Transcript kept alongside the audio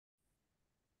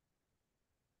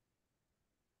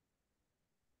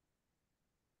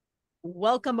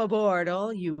Welcome aboard,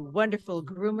 all you wonderful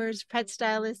groomers, pet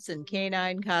stylists, and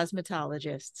canine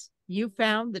cosmetologists. You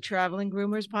found the Traveling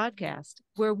Groomers podcast,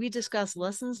 where we discuss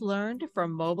lessons learned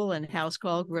from mobile and house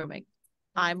call grooming.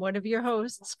 I'm one of your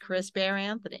hosts, Chris Bear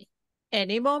Anthony.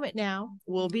 Any moment now,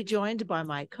 we'll be joined by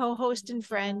my co host and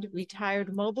friend,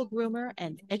 retired mobile groomer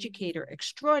and educator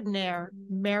extraordinaire,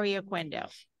 Mary Aquendo,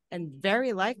 and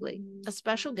very likely a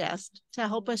special guest to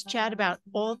help us chat about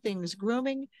all things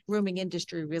grooming, grooming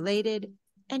industry related,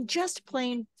 and just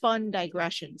plain fun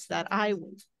digressions that I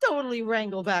will totally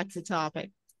wrangle back to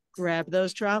topic. Grab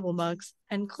those travel mugs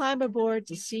and climb aboard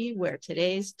to see where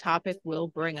today's topic will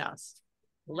bring us.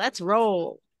 Let's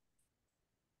roll.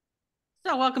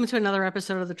 So, welcome to another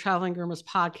episode of the Traveling Groomers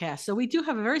podcast. So, we do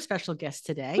have a very special guest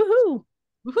today. Woohoo!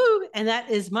 Woohoo! And that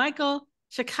is Michael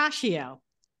Shikashio.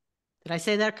 Did I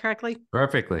say that correctly?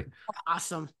 Perfectly.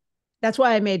 Awesome. That's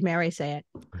why I made Mary say it.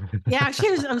 Yeah,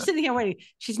 I'm sitting here waiting.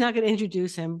 She's not going to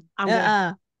introduce him.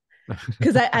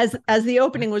 Because as the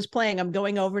opening was playing, I'm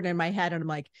going over it in my head, and I'm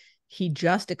like, he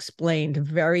just explained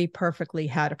very perfectly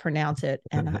how to pronounce it,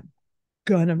 and I'm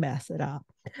gonna mess it up.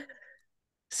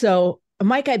 So,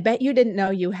 Mike, I bet you didn't know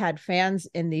you had fans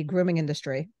in the grooming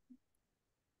industry.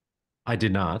 I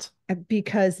did not.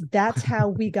 Because that's how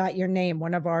we got your name.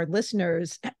 One of our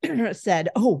listeners said,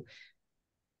 "Oh,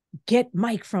 get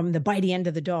Mike from the Bitey End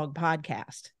of the Dog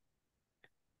podcast."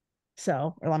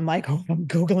 So I'm like, "Oh, I'm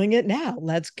Googling it now.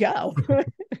 Let's go."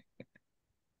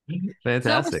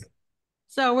 Fantastic.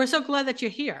 So we're so glad that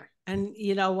you're here. And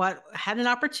you know what? Had an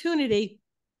opportunity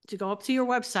to go up to your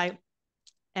website,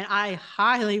 and I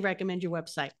highly recommend your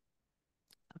website.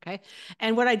 Okay.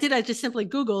 And what I did, I just simply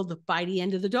Googled the Bitey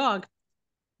End of the Dog.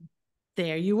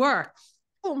 There you were.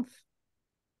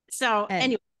 So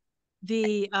anyway,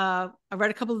 I read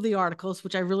a couple of the articles,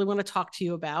 which I really want to talk to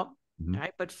you about. Mm-hmm. All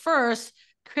right. But first,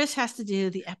 Chris has to do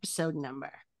the episode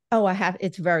number. Oh,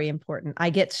 it's very important. I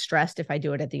get stressed if I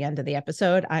do it at the end of the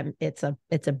episode. It's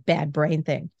a bad brain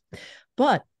thing.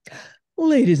 But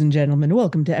ladies and gentlemen,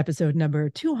 welcome to episode number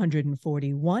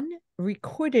 241,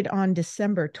 recorded on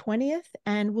December 20th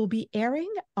and will be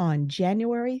airing on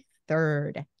January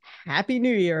 3rd. Happy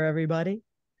New Year, everybody.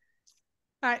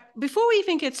 All right. Before we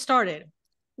even get started,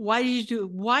 why did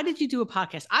you do a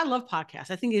podcast? I love podcasts.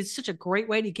 I think it's such a great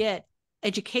way to get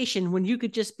education when you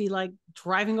could just be like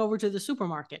driving over to the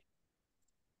supermarket.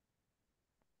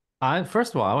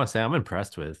 First of all, I want to say I'm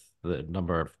impressed with the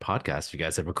number of podcasts you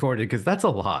guys have recorded, because that's a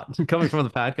lot. Coming from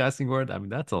the podcasting world, I mean,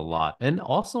 that's a lot. And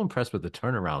also impressed with the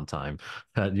turnaround time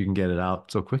that you can get it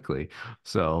out so quickly.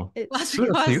 So that's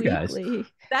because you guys.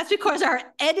 That's because our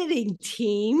editing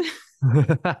team.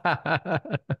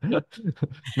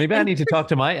 Maybe I need to talk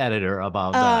to my editor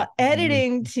about that.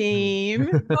 Editing team.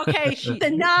 Okay,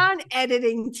 the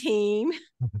non-editing team.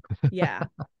 Yeah.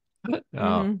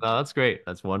 No, that's great.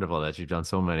 That's wonderful that you've done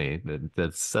so many.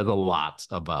 That says a lot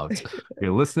about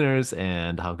your listeners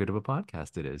and how good of a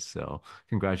podcast it is. So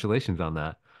congratulations on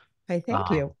that. Thank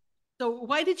you. So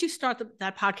why did you start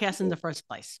that podcast in the first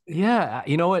place? Yeah,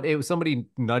 you know what? It was somebody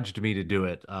nudged me to do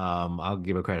it. I'll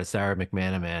give her credit. Sarah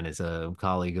McManaman is a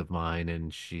colleague of mine,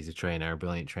 and she's a trainer, a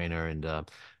brilliant trainer, and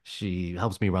she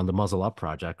helps me run the Muzzle Up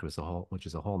project, which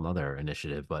is a whole nother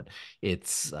initiative. But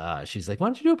it's she's like, "Why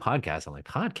don't you do a podcast?" I'm like,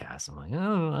 "Podcast?" I'm like, I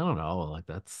don't know. Like,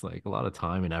 that's like a lot of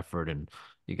time and effort, and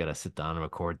you got to sit down and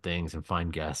record things and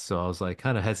find guests. So I was like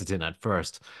kind of hesitant at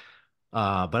first.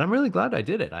 But I'm really glad I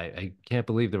did it. I can't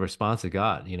believe the response it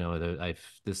got. You know,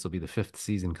 this will be the 5th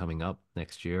season coming up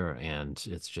next year, and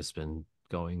it's just been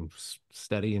going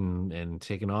steady and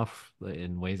taking off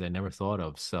in ways I never thought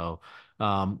of. So,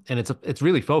 and it's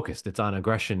really focused. It's on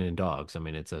aggression in dogs. I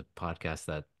mean, it's a podcast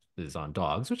that is on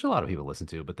dogs, which a lot of people listen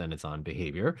to, but then it's on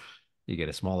behavior. You get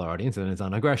a smaller audience, and it's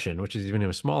on aggression, which is even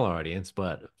a smaller audience.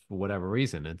 But for whatever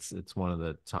reason, it's one of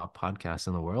the top podcasts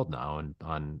in the world now, and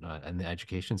on in the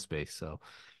education space. So,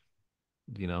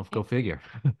 you know, go figure.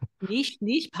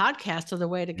 niche podcasts are the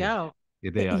way to go.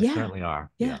 Yeah, they certainly are.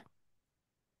 Yeah.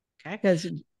 Okay.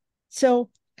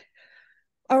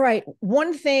 All right.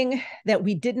 One thing that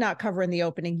we did not cover in the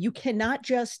opening: you cannot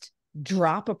just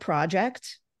drop a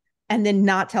project and then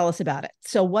not tell us about it.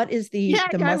 So what is the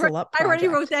Muzzle Up project? I already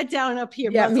wrote that down up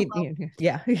here. Yeah,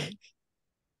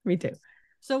 me too.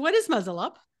 So what is Muzzle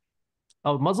Up?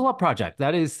 Oh, Muzzle Up Project.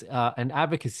 That is an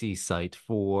advocacy site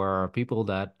for people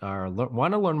that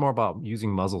want to learn more about using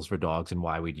muzzles for dogs and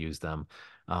why we'd use them.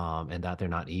 And that they're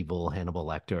not evil Hannibal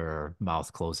Lecter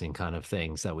mouth closing kind of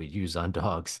things that we use on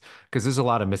dogs, because there's a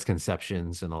lot of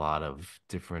misconceptions and a lot of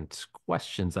different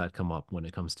questions that come up when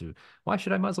it comes to why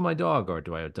should I muzzle my dog, or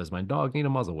does my dog need a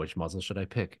muzzle? Which muzzle should I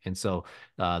pick? And so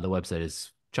the website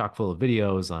is chock full of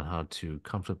videos on how to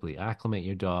comfortably acclimate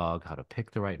your dog, how to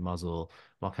pick the right muzzle,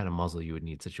 what kind of muzzle you would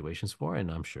need situations for.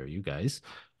 And I'm sure you guys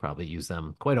probably use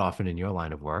them quite often in your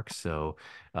line of work. So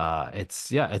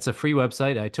it's a free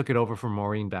website. I took it over from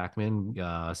Maureen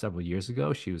Backman several years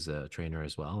ago. She was a trainer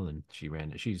as well, and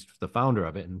she's the founder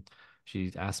of it. And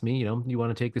she asked me, you want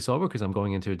to take this over because I'm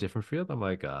going into a different field? I'm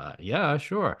like, yeah,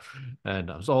 sure.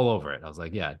 And I was all over it. I was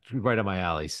like, yeah, right up my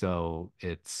alley. So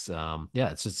it's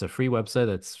just a free website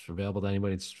that's available to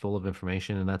anybody. It's full of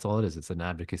information, and that's all it is. It's an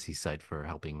advocacy site for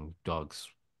helping dogs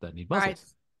that need All right.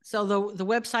 muzzles. So the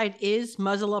website is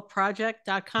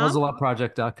muzzleupproject.com.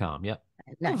 Muzzleupproject.com. Yep.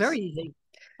 Oh, very Nice. easy.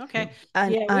 Okay.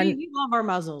 And Yeah, we love our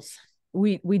muzzles.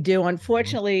 we do.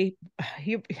 Unfortunately,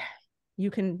 you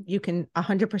can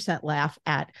 100% laugh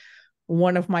at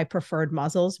one of my preferred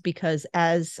muzzles because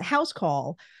as house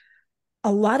call,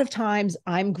 a lot of times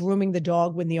I'm grooming the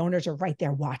dog when the owners are right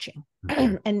there watching.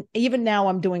 Mhm. And even now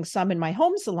I'm doing some in my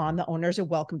home salon. The owners are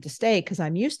welcome to stay because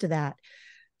I'm used to that.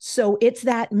 So it's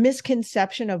that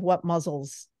misconception of what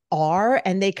muzzles are,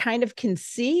 and they kind of can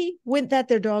see when that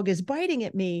their dog is biting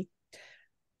at me.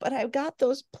 But I've got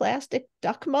those plastic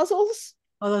duck muzzles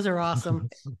Oh, those are awesome.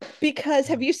 because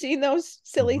have you seen those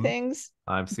silly Mhm. things?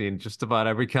 I've seen just about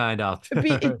every kind out there.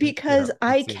 Yeah, Because I've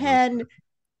I seen those. can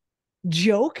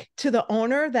joke to the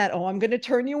owner that, oh, I'm going to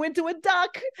turn you into a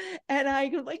duck. And I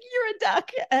go like, you're a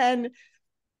duck. And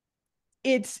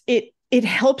it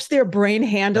helps their brain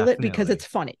handle it because Definitely. it's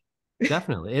funny.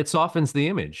 Definitely. It softens the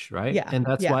image, right? Yeah. And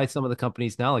that's Yeah. why some of the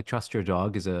companies now, like Trust Your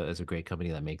Dog is a great company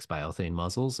that makes biothane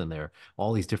muzzles, and they're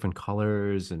all these different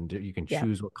colors, and you can Yeah.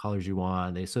 choose what colors you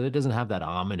want. So it doesn't have that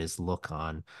ominous look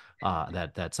on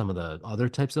that some of the other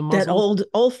types of That muzzles.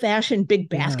 old fashioned big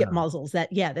basket Yeah. muzzles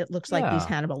that looks like these Yeah.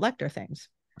 Hannibal Lecter things.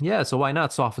 Yeah. So why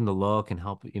not soften the look and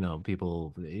help,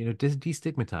 people,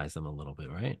 destigmatize them a little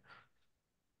bit, right?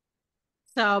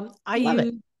 So I Love it.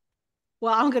 use,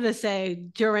 well, I'm going to say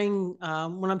during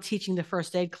when I'm teaching the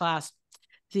first aid class,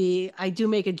 I do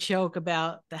make a joke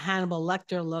about the Hannibal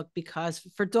Lecter look because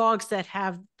for dogs that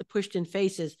have the pushed in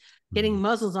faces, getting Mhm.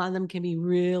 muzzles on them can be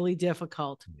really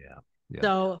difficult. Yeah. Yeah.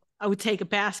 So I would take a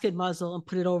basket muzzle and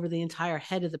put it over the entire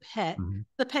head of the pet. Mhm.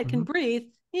 The pet can Mhm. breathe,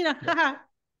 Yeah.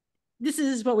 this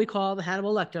is what we call the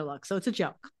Hannibal Lecter look. So it's a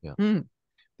joke. Yeah. Mm.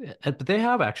 But they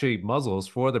have actually muzzles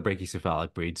for the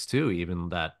brachycephalic breeds too, even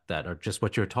that are just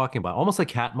what you're talking about, almost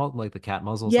like like the cat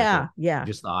muzzles, like Yeah. Yeah.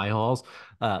 just the eye holes.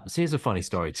 So here's a funny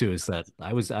story too, is that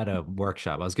I was at a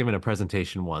workshop. I was giving a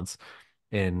presentation once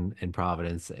in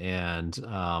Providence, and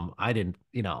I didn't,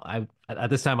 I at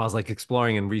this time I was like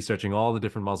exploring and researching all the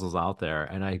different muzzles out there,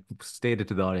 and I stated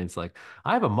to the audience like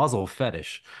I have a muzzle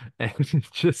fetish, and it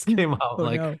just came out Oh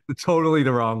like no. totally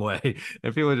the wrong way,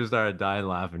 and people just started dying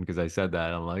laughing because I said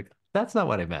that. I'm like, that's not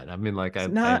what I meant. I mean, like It's I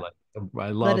not. like I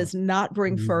Let love. us not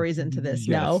bring furries into this.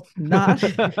 Yes. No,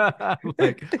 not.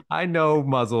 Like I know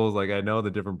muzzles, like I know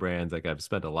the different brands. Like I've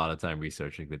spent a lot of time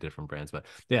researching the different brands. But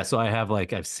yeah, so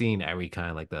I've seen every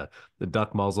kind, like the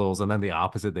duck muzzles, and then the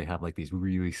opposite, they have like these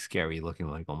really scary looking,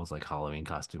 like almost like Halloween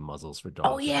costume muzzles for Oh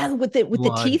dogs with yeah, with the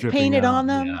blood teeth dripping painted out. on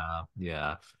them. Yeah,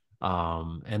 yeah.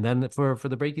 And then for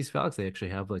the brachycephalics, they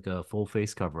actually have like a full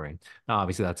face covering. Now,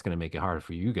 obviously, that's going to make it harder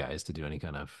for you guys to do any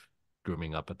kind of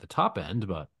grooming up at the top end,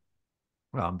 but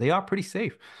they are pretty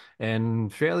safe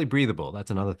and fairly breathable.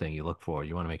 That's another thing you look for.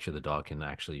 You want to make sure the dog can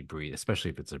actually breathe,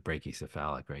 especially if it's a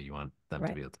brachycephalic, right? You want them to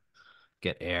Right. be able to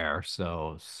get air.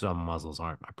 So some muzzles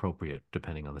aren't appropriate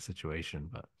depending on the situation.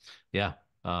 But yeah,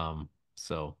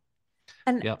 so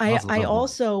And yeah, I muzzles I are the one.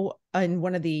 also in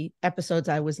one of the episodes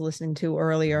I was listening to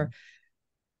earlier, Mhm.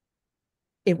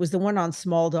 it was the one on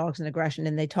small dogs and aggression,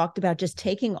 and they talked about just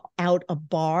taking out a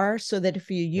bar so that if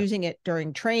you're Yeah. using it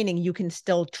during training, you can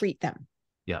still treat them.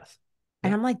 Yes.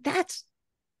 And Yeah. I'm like, that's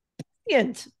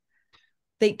brilliant.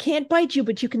 They can't bite you,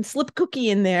 but you can slip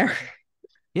cookie in there.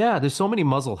 Yeah, there's so many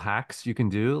muzzle hacks you can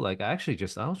do. Like I actually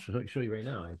I'll show you right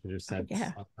now. I just Oh, had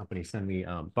yeah. a company send me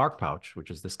Bark Pouch,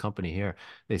 which is this company here.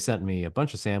 They sent me a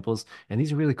bunch of samples, and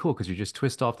these are really cool because you just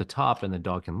twist off the top and the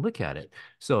dog can lick at it.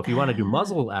 So if you want to do Ah,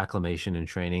 muzzle acclimation and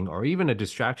training, or even a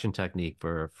distraction technique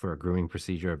for a grooming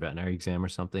procedure, a veterinary exam or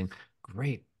something,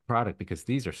 great product because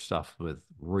these are stuffed with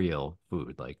real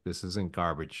food. Like this isn't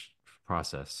garbage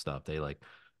processed stuff.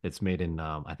 It's made in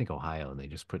I think Ohio, and they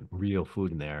just put real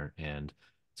food in there, and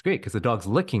it's great because the dog's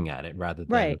licking at it rather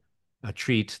than right. a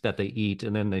treat that they eat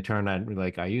and then they turn on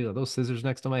like, are those scissors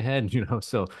next to my head?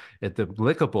 So the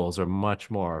lickables are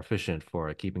much more efficient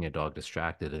for keeping a dog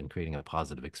distracted and creating a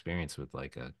positive experience with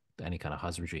like any kind of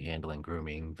husbandry, handling,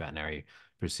 grooming, veterinary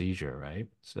procedure, right?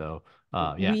 So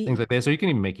yeah, things We like this. So you can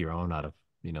even make your own out of,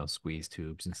 squeeze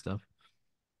tubes and stuff.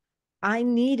 I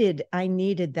needed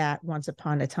that once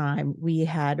upon a time. We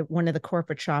had one of the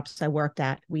corporate shops I worked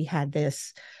at. We had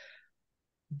this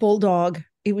bulldog.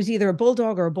 It was either a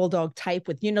bulldog or a bulldog type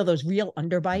with, those real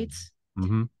underbites.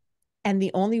 Mm-hmm. And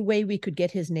the only way we could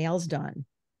get his nails done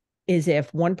is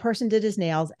if one person did his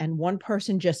nails and one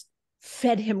person just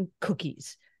fed him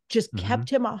cookies, just kept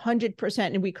him 100%.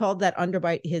 And we called that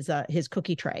underbite his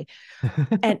cookie tray.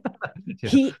 And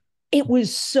Yeah. it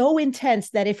was so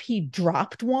intense that if he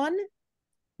dropped one,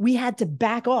 we had to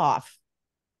back off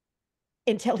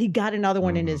until he got another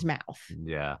one in his mouth.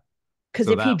 Yeah. Because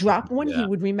So if he that dropped one, he yeah.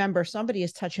 would remember somebody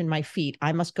is touching my feet.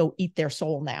 I must go eat their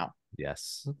soul now.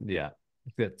 Yes. Yeah.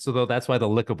 So though that's why the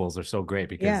lickables are so great,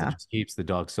 because it Yeah. just keeps the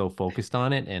dog so focused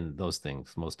on it. And those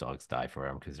things, most dogs die for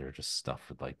them because they're just stuffed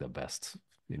with like the best,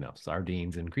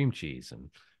 sardines and cream cheese and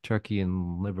turkey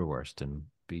and liverwurst and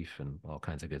beef and all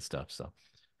kinds of good stuff. So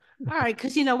All right,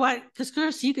 because you know what? Because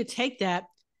Chris, you could take that,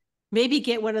 maybe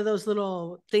get one of those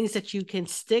little things that you can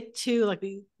stick to, like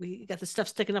we got the stuff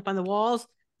sticking up on the walls,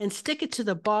 and stick it to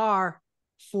the bar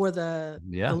for the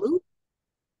yeah. loop.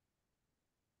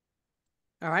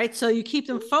 All right, so you keep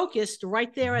them focused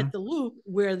right there at the loop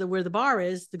where the bar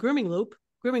is, the grooming loop,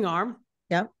 grooming arm.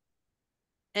 Yep.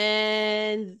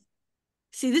 And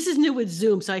see, this is new with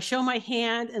Zoom, so I show my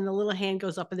hand, and the little hand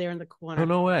goes up there in the corner. Oh,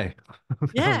 no way. I'm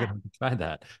Yeah. gonna try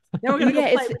that. Now we're gonna go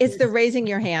play it's the raising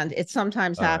your hand. It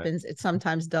sometimes All right. happens, it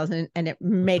sometimes doesn't, and it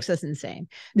makes us insane.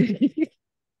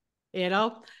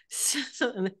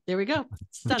 So there we go.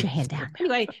 Put your hand down.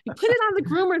 Anyway, you put it on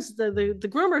the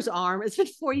groomer's arm. It's been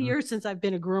 4 years since I've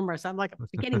been a groomer, so I'm like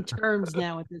forgetting terms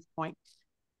now at this point.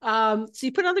 So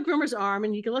you put it on the groomer's arm,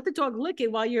 and you can let the dog lick it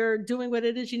while you're doing what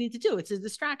it is you need to do. It's a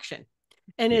distraction.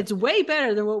 And it's way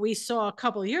better than what we saw a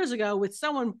couple of years ago with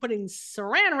someone putting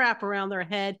saran wrap around their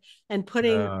head and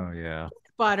putting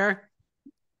butter.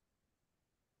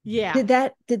 Yeah. Did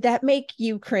that make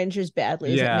you cringe as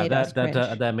badly as it made us cringe?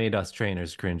 That made us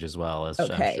trainers cringe as well, as I'm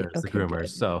sure as the groomers. Good.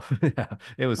 So yeah,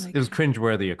 it was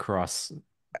cringeworthy across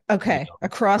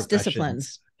across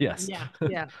disciplines. Yes.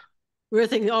 Yeah. We were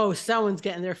thinking, oh, someone's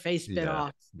getting their face bit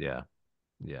off. Yeah.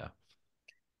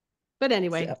 But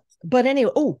anyway.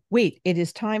 Oh, wait, it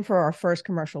is time for our first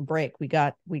commercial break. We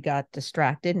got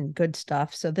distracted and good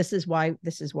stuff. So this is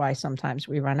why sometimes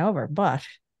we run over, but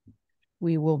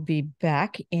we will be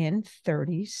back in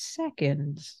 30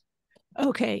 seconds.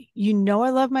 Okay, I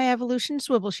love my Evolution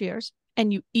swivel shears,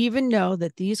 and you even know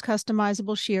that these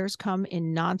customizable shears come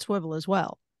in non-swivel as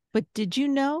well. But did you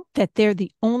know that they're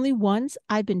the only ones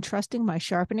I've been trusting my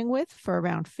sharpening with for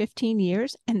around 15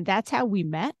 years, and that's how we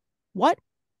met? What?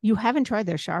 You haven't tried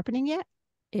their sharpening yet?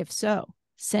 If so,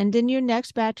 send in your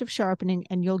next batch of sharpening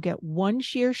and you'll get one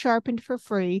shear sharpened for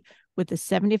free with a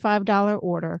 $75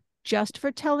 order just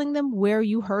for telling them where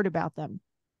you heard about them.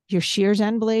 Your shears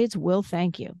and blades will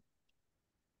thank you.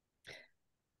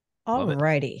 All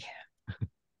righty.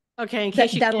 Okay, in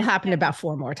case that'll happen about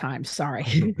 4 more times. Sorry.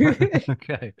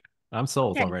 Okay. I'm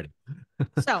sold already.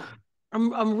 So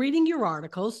I'm reading your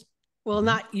articles. Well,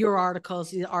 not your articles,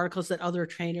 the articles that other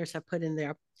trainers have put in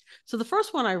there. So the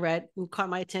first one I read caught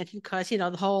my attention because,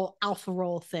 the whole alpha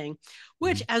roll thing,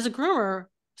 which as a groomer,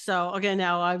 so again,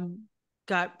 now I've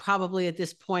got probably at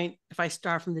this point, if I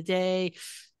start from the day,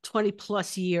 20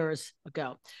 plus years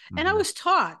ago. And I was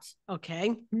taught,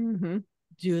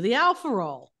 do the alpha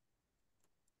roll.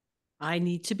 I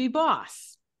need to be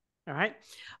boss. All right.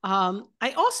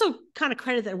 I also kind of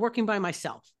credit that working by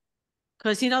myself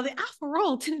because, the alpha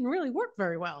roll didn't really work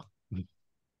very well.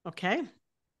 Okay.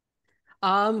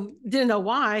 Didn't know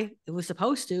why it was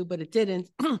supposed to, but it didn't.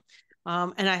 And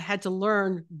I had to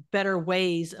learn better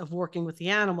ways of working with the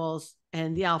animals,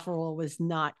 and the alpha roll was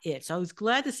not it. So I was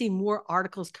glad to see more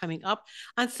articles coming up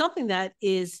on something that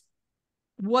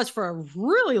was for a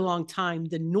really long time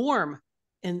the norm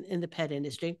in the pet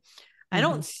industry. I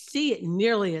don't see it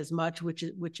nearly as much, which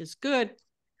is good.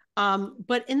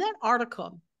 But in that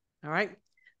article, all right,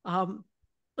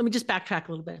 let me just backtrack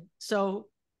a little bit. So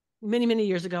many, many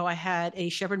years ago, I had a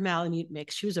Shepherd Malamute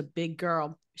mix. She was a big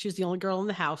girl. She was the only girl in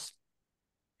the house.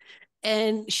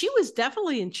 And she was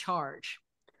definitely in charge.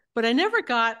 But I never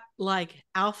got like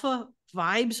alpha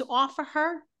vibes off of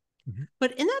her.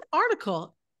 But in that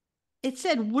article, it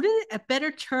said, wouldn't a better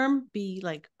term be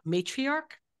like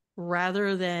matriarch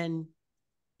rather than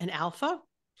an alpha?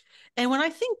 And when I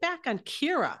think back on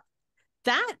Kira,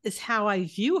 that is how I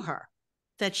view her,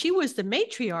 that she was the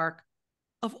matriarch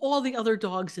of all the other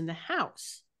dogs in the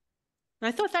house. And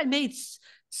I thought that made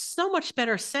so much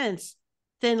better sense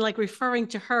than like referring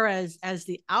to her as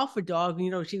the alpha dog.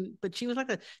 She was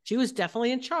like she was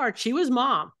definitely in charge. She was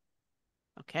mom.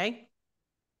 Okay.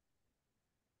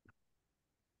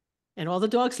 and all the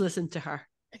dogs listened to her.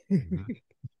 Mhm.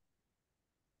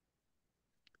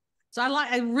 So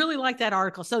I really like that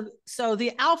article. So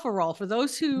the alpha role, for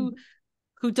those who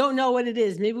don't know what it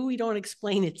is, maybe we don't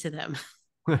explain it to them.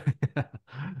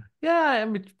 Yeah,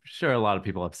 I'm sure a lot of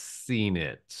people have seen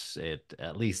it. It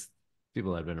at least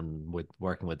people that have been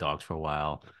working with dogs for a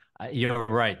while. You're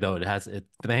right, though. It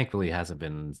thankfully hasn't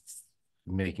been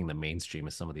making the mainstream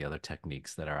of some of the other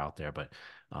techniques that are out there, but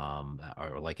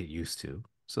or like it used to.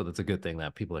 So that's a good thing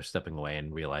that people are stepping away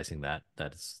and realizing that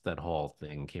that whole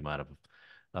thing came out of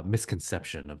a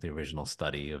misconception of the original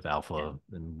study of alpha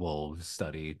and wolves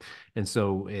study. And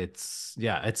so it's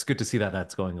good to see that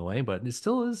that's going away, but it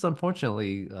still is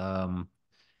unfortunately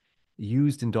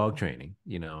used in dog training.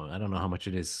 I don't know how much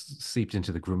it is seeped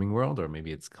into the grooming world, or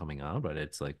maybe it's coming out, but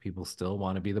it's like people still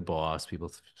want to be the boss.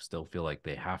 People still feel like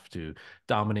they have to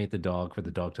dominate the dog for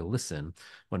the dog to listen,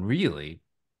 when really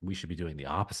we should be doing the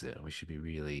opposite. We should be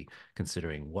really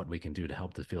considering what we can do to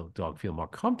help the dog feel more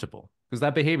comfortable. Because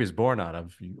that behavior is born out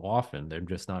of, often they're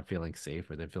just not feeling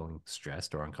safe, or they're feeling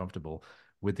stressed or uncomfortable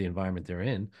with the environment they're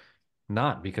in,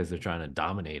 not because they're trying to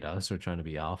dominate us or trying to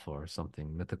be alpha or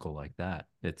something mythical like that.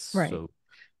 It's Right.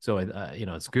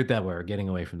 it's good that we're getting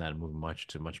away from that and moving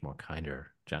much more kinder,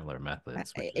 gentler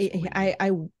methods, which is what we I, need.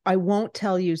 I I won't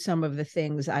tell you some of the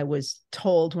things I was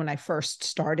told when I first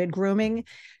started grooming,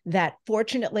 that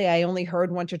fortunately I only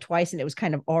heard once or twice, and it was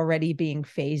kind of already being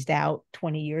phased out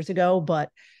 20 years ago.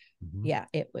 But Mhm. yeah,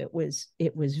 it was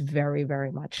very,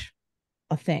 very much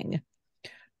a thing.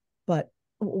 But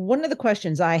one of the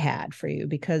questions I had for you,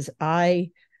 because I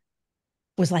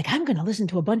was like, I'm going to listen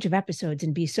to a bunch of episodes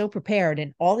and be so prepared.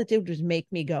 And all it did was make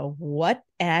me go, what?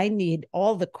 And I need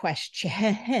all the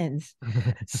questions.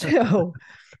 So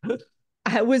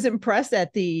I was impressed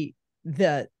at the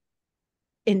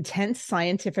intense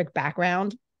scientific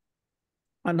background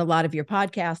on a lot of your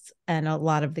podcasts and a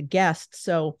lot of the guests.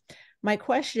 So my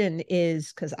question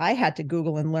is, because I had to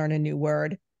Google and learn a new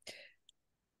word,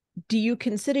 do you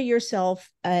consider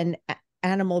yourself an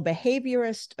animal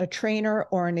behaviorist, a trainer,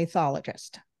 or an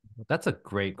ethologist? That's a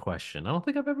great question. I don't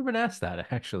think I've ever been asked that,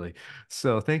 actually.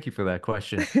 So thank you for that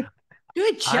question.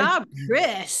 Good I job,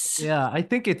 Chris. Yeah, I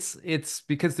think it's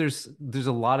because there's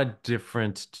a lot of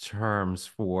different terms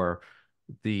for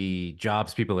the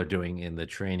jobs people are doing in the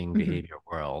training Mhm. behavior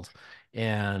world.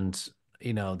 And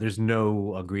there's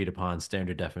no agreed upon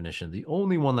standard definition. The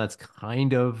only one that's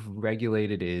kind of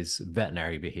regulated is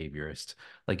veterinary behaviorist.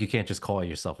 Like, you can't just call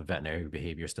yourself a veterinary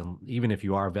behaviorist. And even if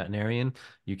you are a veterinarian,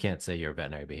 you can't say you're a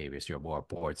veterinary behaviorist. You're more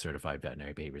board certified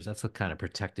veterinary behaviorist. That's a kind of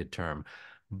protected term.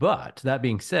 But that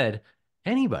being said,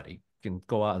 anybody can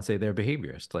go out and say they're a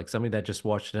behaviorist. Like, somebody that just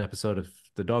watched an episode of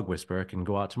The Dog Whisperer can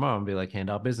go out tomorrow and be like, hand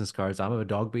out business cards. I'm a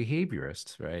dog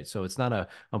behaviorist, right? So it's not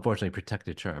unfortunately,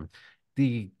 protected term.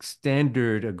 The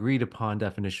standard agreed upon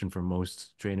definition for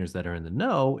most trainers that are in the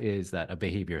know is that a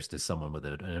behaviorist is someone with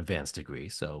an advanced degree,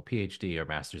 so PhD or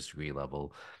master's degree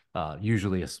level.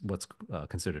 Usually what's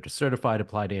considered a certified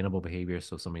applied animal behavior,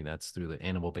 so something that's through the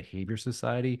Animal Behavior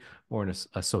Society, or an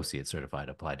associate certified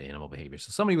applied animal behavior.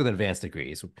 So somebody with an advanced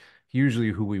degree is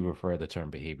usually who we refer the term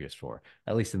behaviors for,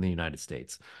 at least in the United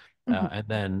States. Mhm. And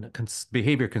then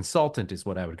behavior consultant is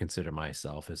what I would consider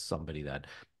myself, as somebody that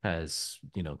has,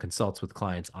 consults with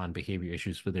clients on behavior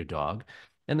issues for their dog.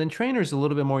 And then trainer is a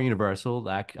little bit more universal.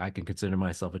 I can consider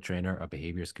myself a trainer. A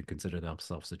behaviorist could consider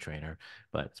themselves a trainer,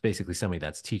 but it's basically somebody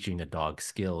that's teaching a dog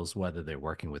skills, whether they're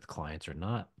working with clients or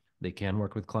not. They can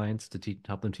work with clients to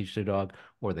help them teach their dog,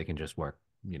 or they can just work,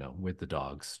 with the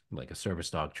dogs, like a service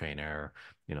dog trainer,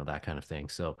 that kind of thing.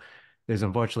 So there's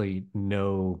unfortunately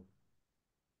no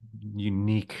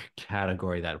unique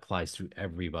category that applies to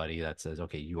everybody that says,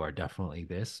 okay, you are definitely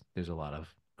this. There's a lot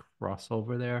of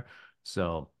crossover there.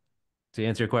 So to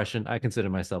answer your question, I consider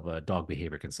myself a dog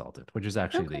behavior consultant, which is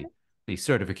actually Okay. the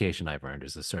certification I've earned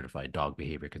as a certified dog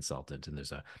behavior consultant. And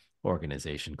there's a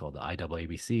organization called the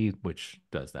IAABC, which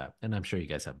does that. And I'm sure you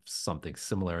guys have something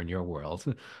similar in your world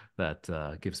that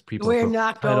gives people We're appropriate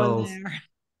not going titles. there.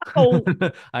 Oh,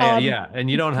 Yeah, and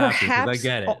you don't have to, because I perhaps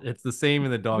get it. It's the same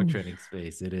in the dog training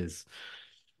space. It is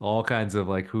all kinds of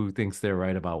like who thinks they're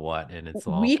right about what, and it's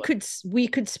all, but we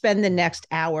could spend the next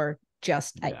hour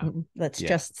just yeah, let's yeah,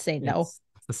 just say no.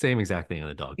 it's the same exact thing in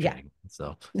the dog Yeah. training.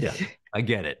 So yeah, I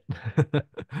get it. All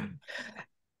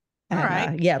And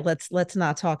right. yeah, let's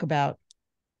not talk about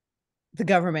the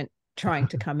government trying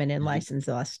to come in and license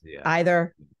us Yeah.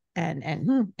 either.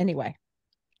 And anyway,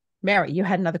 Mary, you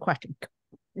had another question.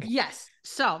 Yes.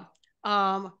 So,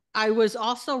 I was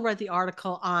also read the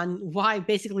article on why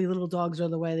basically little dogs are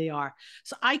the way they are.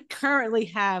 So I currently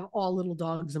have all little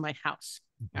dogs in my house.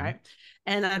 All right.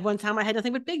 And at one time I had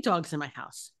nothing but big dogs in my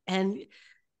house. And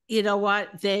you know what?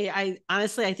 I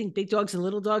honestly, I think big dogs and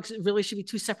little dogs really should be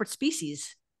two separate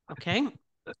species. Okay.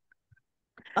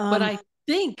 But I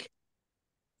think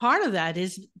part of that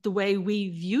is the way we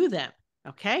view them.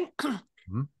 Okay.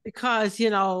 Because,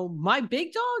 my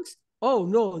big dogs, oh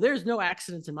no, there's no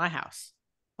accidents in my house.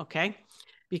 Okay.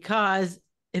 Because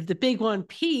if the big one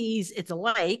pees, it's a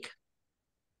lake.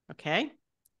 Okay.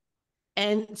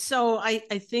 And so I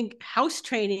think house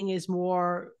training is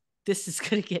more, this is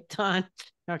going to get done.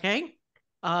 Okay.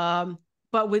 But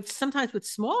sometimes with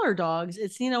smaller dogs,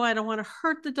 it's, I don't want to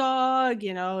hurt the dog,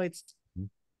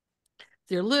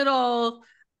 they're little.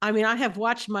 I mean, I have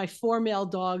watched my 4 male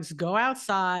dogs go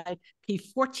outside, pee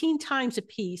 14 times a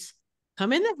piece,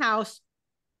 come in the house,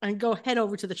 and go head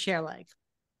over to the chair leg.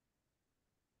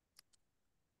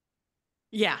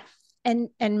 Yeah.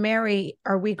 And Mary,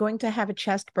 are we going to have a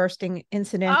chest bursting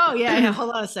incident? Oh yeah.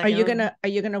 Hold on a second. Are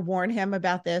you gonna warn him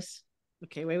about this?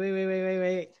 Okay,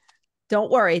 wait. Don't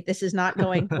worry, this is not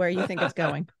going where you think it's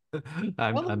going.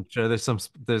 I'm sure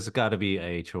there's got to be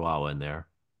a Chihuahua in there.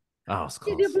 Oh, it's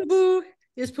close.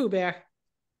 Here's Pooh Bear.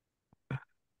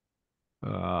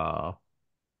 Oh.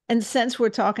 And since we're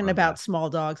talking about small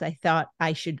dogs, I thought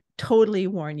I should totally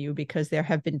warn you, because there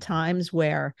have been times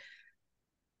where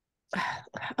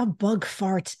a bug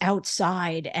farts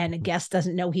outside and a guest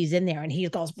doesn't know he's in there, and he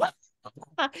goes, what?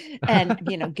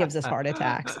 And gives us heart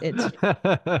attacks.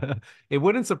 It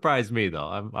wouldn't surprise me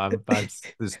though.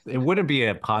 It wouldn't be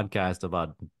a podcast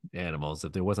about animals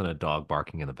if there wasn't a dog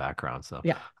barking in the background. So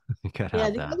yeah.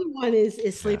 The other one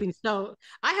is sleeping. Yeah. So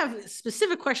I have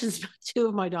specific questions about 2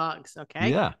 of my dogs. Okay.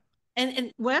 Yeah.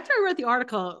 And after I read the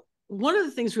article, one of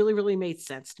the things really, really made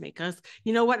sense to me, because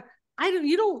you know what? I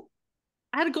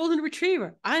had a golden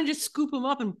retriever. I didn't just scoop him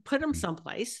up and put him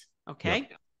someplace. Okay.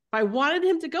 Yep. If I wanted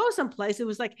him to go someplace, it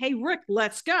was like, hey, Rick,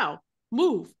 let's go.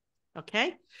 Move.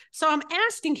 Okay. So I'm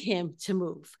asking him to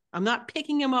move. I'm not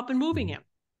picking him up and moving him.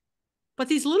 But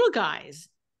these little guys,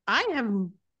 I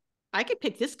could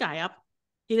pick this guy up.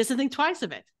 He doesn't think twice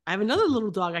of it. I have another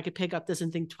little dog I could pick up,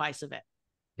 doesn't think twice of it.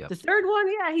 Yep. The third one,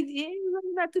 yeah, he's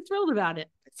not too thrilled about it.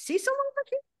 Cecil over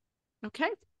here. Okay.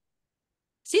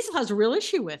 Cecil has a real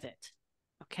issue with it.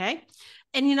 Okay.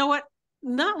 And you know what?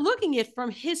 Not looking at it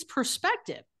from his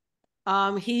perspective.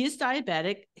 He is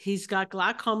diabetic. He's got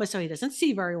glaucoma, so he doesn't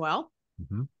see very well.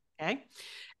 Okay.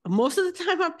 Most of the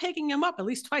time I'm picking him up at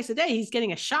least twice a day. He's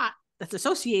getting a shot that's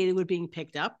associated with being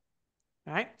picked up.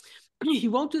 All right. He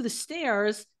won't do the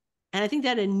stairs. And I think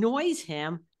that annoys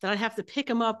him that I have to pick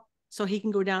him up so he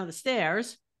can go down the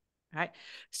stairs. All right.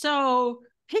 So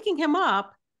picking him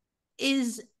up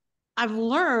I've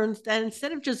learned that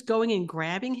instead of just going and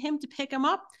grabbing him to pick him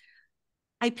up,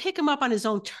 I pick him up on his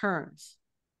own terms.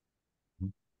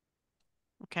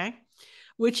 Okay.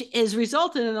 Which is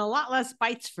resulted in a lot less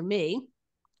bites for me.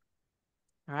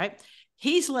 All right.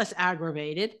 He's less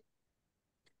aggravated.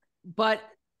 But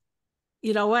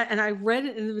you know what? And I read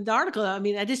it in the article. I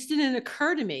mean, it just didn't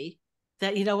occur to me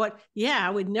that, you know what? Yeah, I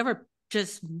would never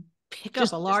just pick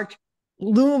up a large.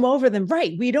 Loom over them.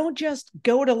 Right. We don't just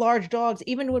go to large dogs,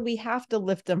 even when we have to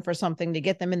lift them for something to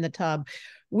get them in the tub.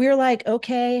 We're like,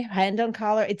 okay, hand on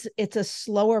collar. It's a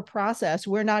slower process.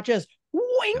 We're not just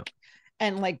wink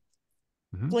and like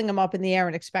fling them up in the air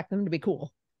and expect them to be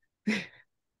cool.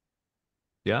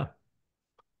 Yeah.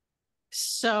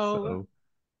 So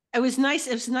it was nice.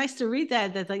 It was nice to read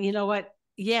that, you know what?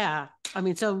 Yeah. I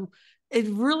mean, so it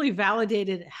really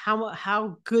validated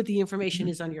how good the information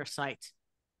is on your site.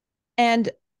 And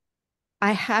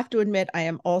I have to admit, I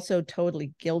am also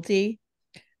totally guilty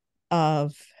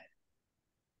of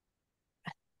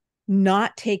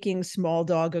not taking small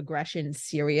dog aggression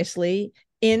seriously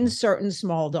in certain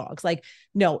small dogs. Like,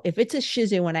 no, if it's a Shih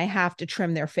Tzu and I have to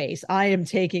trim their face, I am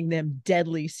taking them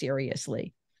deadly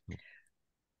seriously.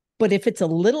 But if it's a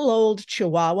little old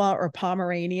Chihuahua or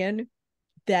Pomeranian,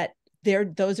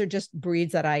 those are just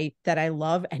breeds that I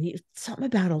love. And something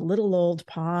about a little old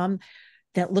Pom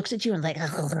that looks at you and like,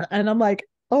 and I'm like,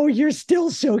 oh, you're still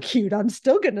so cute. I'm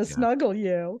still going to snuggle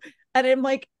you. And I'm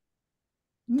like,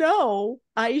 no,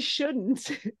 I shouldn't.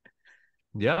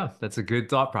 Yeah, that's a good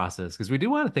thought process, because we do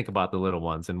want to think about the little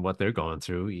ones and what they're going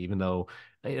through, even though,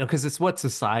 because it's what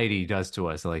society does to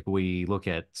us. Like we look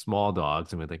at small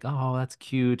dogs and we think, oh, that's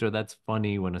cute, or that's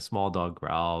funny when a small dog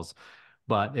growls.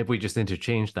 But if we just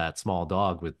interchange that small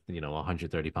dog with, a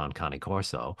 130-pound Cane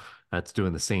Corso that's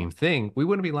doing the same thing, we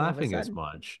wouldn't be laughing as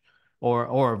much.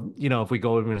 Or if we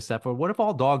go even a step forward, what if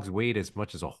all dogs weighed as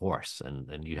much as a horse,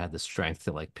 and you had the strength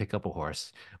to like pick up a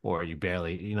horse, or you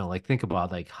barely, like think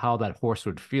about like how that horse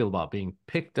would feel about being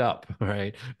picked up,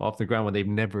 right, off the ground when they've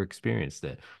never experienced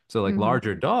it. So like Mhm.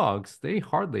 larger dogs, they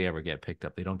hardly ever get picked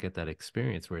up. They don't get that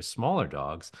experience, whereas smaller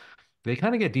dogs, they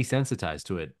kind of get desensitized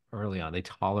to it early on. They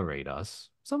tolerate us.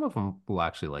 Some of them will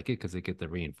actually like it because they get the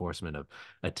reinforcement of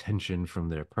attention from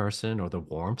their person or the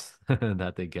warmth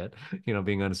that they get,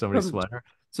 being under somebody's From sweater.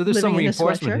 So there's living some in a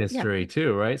reinforcement sweatshirt. Yeah. history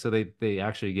too, right? So they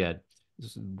actually get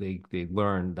they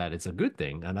learn that it's a good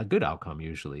thing and a good outcome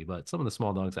usually, but some of the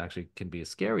small dogs actually can be a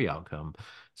scary outcome.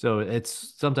 So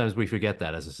it's sometimes we forget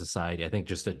that as a society. I think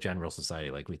just a general society,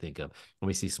 like we think of when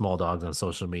we see small dogs on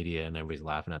social media and everybody's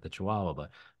laughing at the Chihuahua, but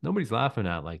nobody's laughing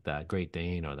at like that Great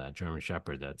Dane or that German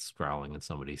Shepherd that's growling in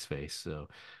somebody's face. So,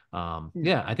 Mm.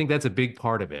 yeah, I think that's a big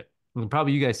part of it. And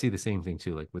probably you guys see the same thing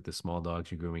too, like with the small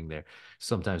dogs you're grooming, they're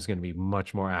sometimes going to be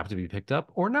much more apt to be picked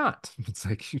up or not. It's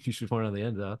like you should one on the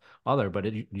end of the other. But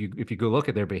if you go look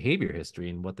at their behavior history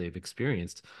and what they've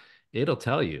experienced, it'll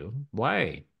tell you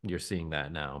why you're seeing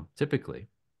that now, typically.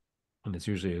 And it's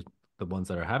usually the ones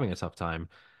that are having a tough time,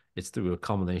 it's through a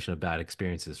culmination of bad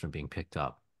experiences from being picked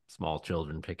up. Small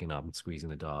children picking up and squeezing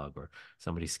the dog, or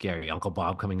somebody scary, Uncle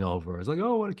Bob coming over. It's like,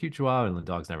 oh, what a cute chihuahua. And the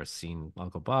dog's never seen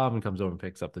Uncle Bob and comes over and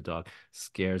picks up the dog,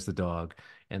 scares the dog.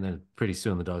 And then pretty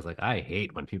soon the dog's like, I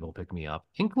hate when people pick me up,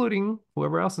 including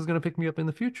whoever else is going to pick me up in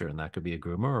the future. And that could be a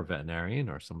groomer or a veterinarian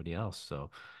or somebody else. So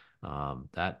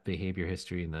that behavior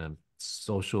history and the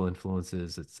social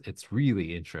influences, it's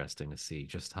really interesting to see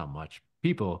just how much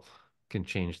people can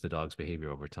change the dog's behavior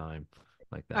over time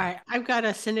like All that. right, I've got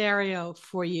a scenario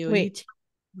for you. Wait,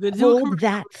 We're gonna do a hold commercial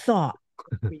that thought.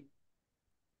 for you.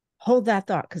 Hold that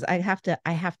thought because I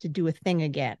have to do a thing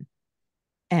again.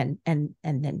 And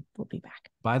then we'll be back.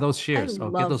 Buy those I shears. Oh,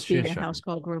 get love those being shears a sharpened.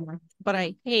 household groomer, but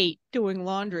I hate doing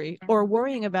laundry or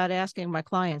worrying about asking my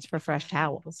clients for fresh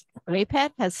towels.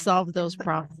 Waypet has solved those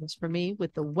problems for me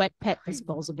with the Wet Pet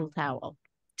disposable towel,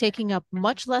 taking up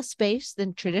much less space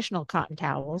than traditional cotton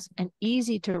towels and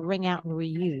easy to wring out and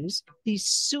reuse. These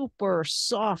super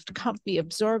soft, comfy,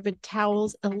 absorbent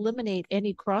towels eliminate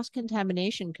any cross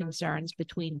contamination concerns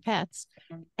between pets.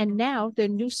 And now their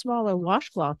new, smaller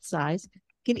washcloth size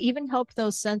can even help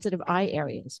those sensitive eye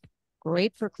areas.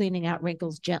 Great for cleaning out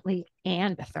wrinkles gently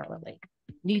and thoroughly.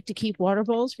 Need to keep water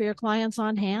bowls for your clients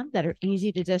on hand that are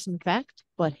easy to disinfect,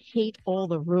 but hate all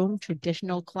the room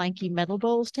traditional clanky metal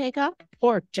bowls take up?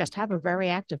 Or just have a very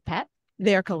active pet?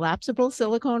 Their collapsible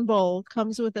silicone bowl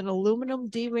comes with an aluminum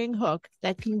D-ring hook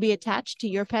that can be attached to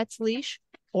your pet's leash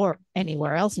or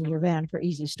anywhere else in your van for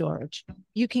easy storage.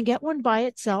 You can get one by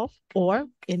itself or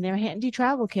in their handy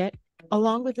travel kit,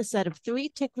 along with a set of 3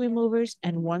 tick removers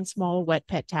and 1 small wet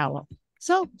pet towel.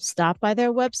 So stop by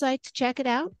their website to check it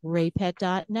out,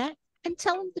 raypet.net, and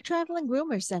tell them the traveling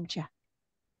groomer sent you.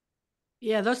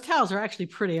 Yeah, those towels are actually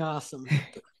pretty awesome.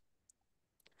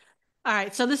 All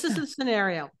right, so this is the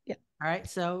scenario. Yeah. All right,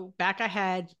 so back I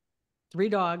had 3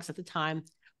 dogs at the time.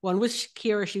 One was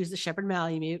Shakira, she was the Shepherd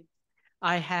Malamute.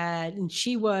 And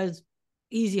she was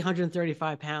easy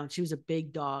 135 pounds. She was a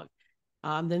big dog.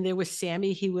 Then there was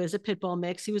Sammy. He was a pit bull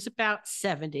mix. He was about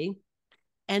 70.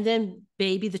 And then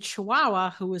Baby, the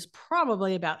Chihuahua, who was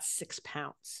probably about 6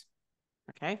 pounds.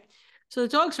 Okay. So the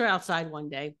dogs are outside one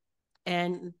day,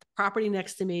 and the property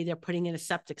next to me, they're putting in a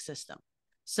septic system.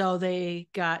 So they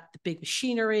got the big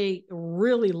machinery,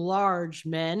 really large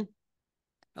men.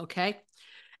 Okay.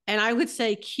 And I would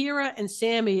say Kira and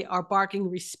Sammy are barking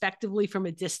respectively from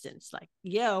a distance, like,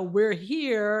 yo, we're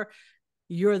here.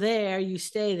 You're there. You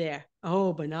stay there.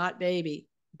 Oh, but not Baby.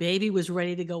 Baby was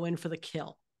ready to go in for the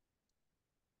kill.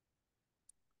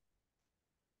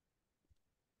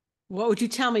 What would you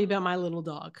tell me about my little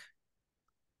dog?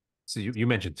 So you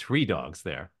mentioned 3 dogs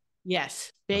there.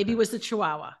 Yes, Baby Okay. was the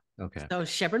Chihuahua. Okay. So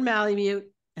Shepherd Malamute,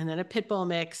 and then a pit bull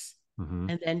mix,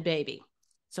 and then Baby.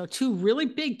 So 2 really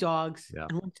big dogs Yeah.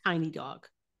 and 1 tiny dog.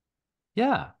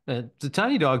 Yeah, the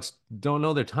tiny dogs don't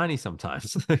know they're tiny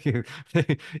sometimes.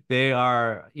 They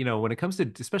are, when it comes to,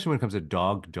 especially when it comes to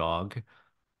dog,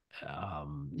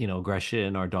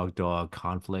 aggression or dog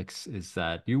conflicts, is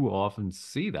that you will often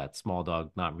see that small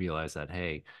dog not realize that,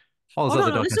 hey, all this Oh no,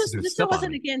 other no, dog this has to was do is this step on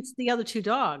wasn't me. against the other 2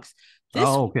 dogs. This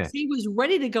Oh, was okay. he was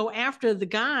ready to go after the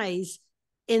guys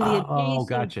in the Oh, adjacent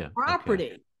gotcha. Okay.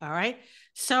 property. All right.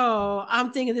 So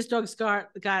I'm thinking this dog's got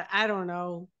I don't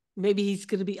know, maybe he's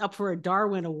gonna be up for a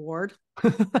Darwin Award.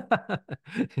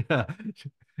 Yeah.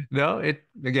 No, it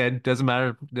again doesn't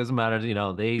matter. Doesn't matter.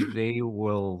 They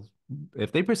will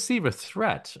if they perceive a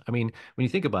threat. I mean, when you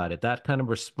think about it, that kind of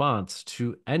response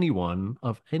to anyone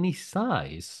of any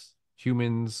size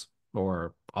humans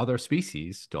or other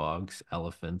species, dogs,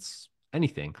 elephants,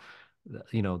 anything,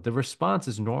 the response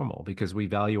is normal because we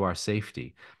value our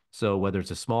safety. So whether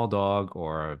it's a small dog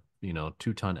or,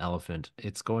 2-ton elephant,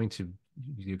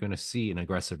 you're going to see an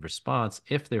aggressive response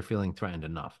if they're feeling threatened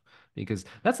enough. Because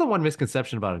that's the one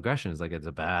misconception about aggression is like it's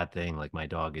a bad thing, like my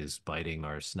dog is biting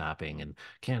or snapping and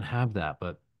can't have that.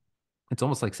 But it's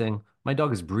almost like saying my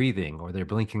dog is breathing or they're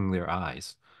blinking their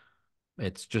eyes.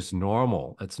 It's just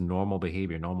normal. It's normal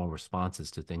behavior, normal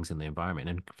responses to things in the environment.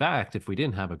 In fact, if we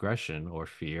didn't have aggression or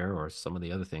fear or some of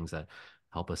the other things that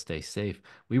help us stay safe,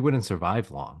 we wouldn't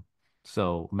survive long.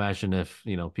 So imagine if,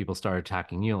 people start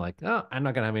attacking you like, oh, I'm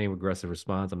not going to have any aggressive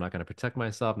response. I'm not going to protect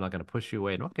myself. I'm not going to push you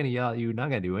away. I'm not going to yell at you. Not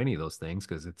going to do any of those things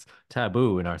because it's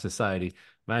taboo in our society.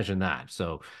 Imagine that.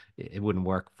 So it wouldn't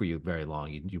work for you very long.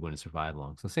 You wouldn't survive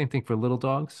long. So same thing for little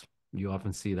dogs. You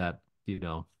often see that,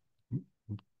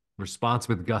 response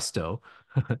with gusto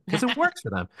because it works for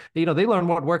them. They learn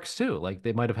what works too. Like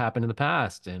they might have happened in the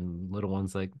past, and little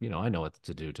ones like, I know what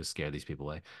to do to scare these people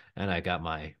away, and I got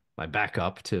my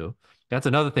backup too. That's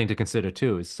another thing to consider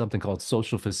too, is something called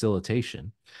social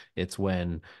facilitation. It's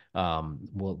when,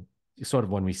 well, sort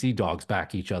of when we see dogs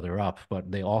back each other up,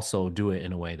 but they also do it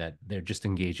in a way that they're just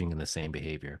engaging in the same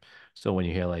behavior. So when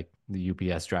you hear like the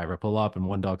UPS driver pull up and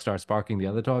one dog starts barking, the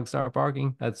other dog start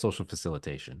barking, that's social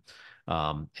facilitation.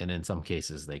 And in some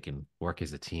cases, they can work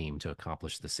as a team to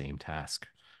accomplish the same task.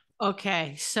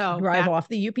 Okay, so Drive off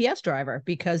the UPS driver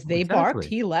because they barked,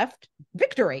 Exactly. he left,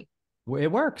 victory.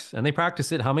 It works. And they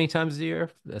practice it how many times a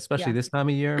year, especially Yeah. this time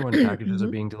of year when packages are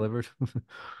Mhm. being delivered?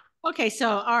 Okay,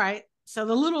 so all right. So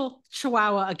the little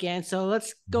Chihuahua again. So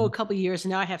let's go a Mhm. couple years.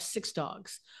 And now I have 6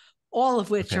 dogs, all of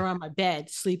which Okay. are on my bed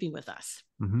sleeping with us.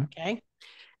 Hmm. Okay.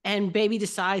 And baby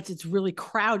decides it's really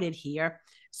crowded here.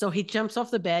 So he jumps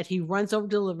off the bed, he runs over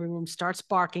to the living room, starts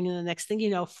barking. And the next thing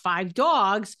you know, 5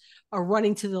 dogs are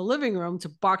running to the living room to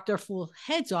bark their full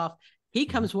heads off. He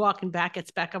Hmm. comes walking back,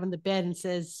 gets back up in the bed and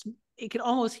says, you can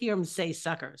almost hear him say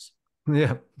suckers.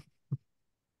 Yeah.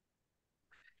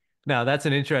 Now that's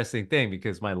an interesting thing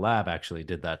because my lab actually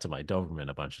did that to my Doberman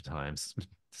a bunch of times.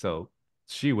 So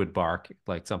she would bark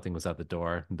like something was at the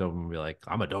door. And Doberman would be like,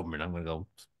 I'm a Doberman. I'm gonna go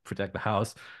protect the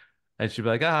house. And she'd be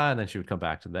like, and then she would come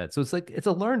back to that. So it's like it's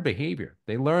a learned behavior.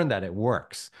 They learn that it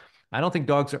works. I don't think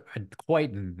dogs are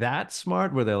quite that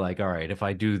smart where they're like, all right, if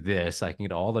I do this, I can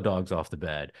get all the dogs off the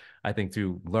bed. I think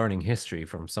through learning history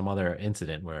from some other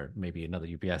incident where maybe another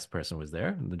UPS person was there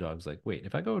and the dog's like, wait,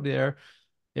 if I go there,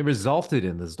 it resulted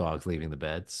in this dog leaving the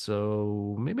bed.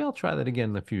 So maybe I'll try that again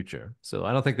in the future. So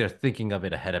I don't think they're thinking of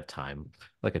it ahead of time,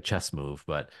 like a chess move.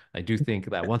 But I do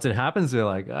think that once it happens, they're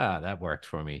like, that worked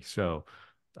for me. So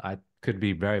I could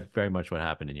be very, very much what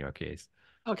happened in your case.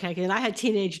 Okay. And I had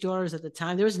teenage daughters at the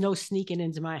time. There was no sneaking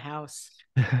into my house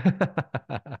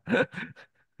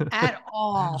at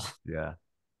all. Yeah.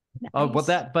 Oh,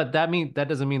 Nice. but that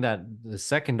doesn't mean that the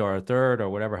second or a third or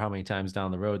whatever, how many times down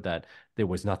the road that there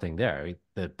was nothing there.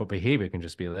 The behavior can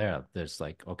just be there. There's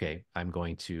like, okay, I'm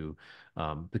going to,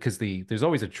 because there's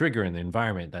always a trigger in the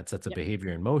environment that sets a Yep.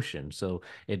 behavior in motion. So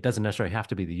it doesn't necessarily have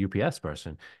to be the UPS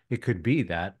person. It could be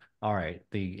that, all right,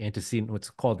 the antecedent, what's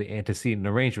called the antecedent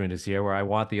arrangement is here where I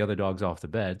want the other dogs off the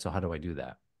bed. So how do I do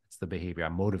that? It's the behavior.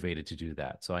 I'm motivated to do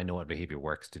that. So I know what behavior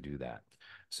works to do that.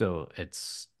 So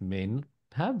it's main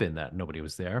have been that nobody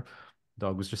was there.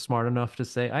 Dog was just smart enough to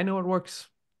say, I know it works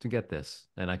to get this,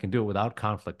 and I can do it without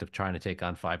conflict of trying to take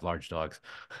on 5 large dogs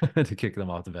to kick them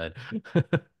off the bed.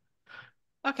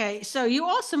 Okay, so you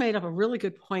also made up a really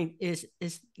good point is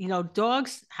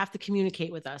dogs have to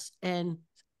communicate with us, and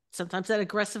sometimes that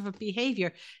aggressive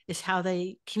behavior is how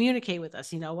they communicate with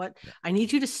us. You know what? Yeah. I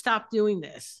need you to stop doing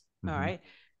this. All Hmm. right.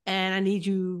 And I need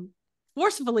you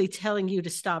forcefully telling you to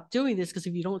stop doing this, because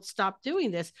if you don't stop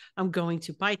doing this, I'm going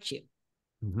to bite you.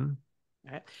 Hmm.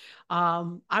 All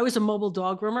right. I was a mobile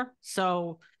dog groomer,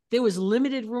 so there was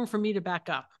limited room for me to back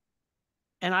up,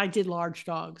 and I did large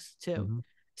dogs too. Hmm.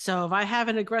 So if I have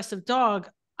an aggressive dog,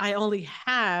 I only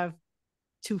have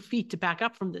 2 feet to back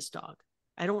up from this dog.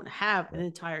 I don't have an Yeah.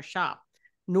 entire shop,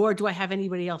 nor do I have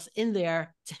anybody else in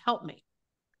there to help me.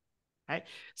 Right.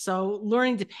 So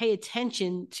learning to pay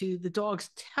attention to the dogs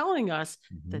telling us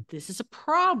Hmm. that this is a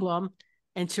problem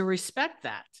and to respect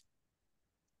that.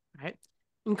 Right.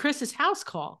 And Chris's house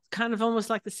call, kind of almost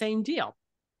like the same deal.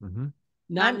 Hmm.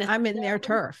 Not I'm in their necessarily.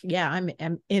 turf. Yeah,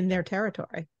 I'm in their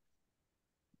territory.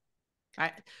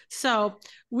 Right. So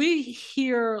we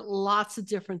hear lots of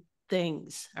different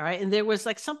things. All right. And there was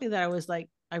like something that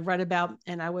I read about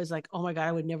and I was like, oh my God,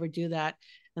 I would never do that.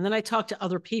 And then I talked to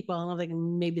other people and I'm like,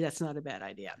 maybe that's not a bad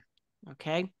idea.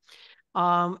 Okay.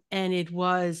 And it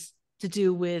was to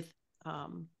do with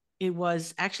It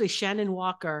was actually Shannon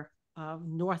Walker,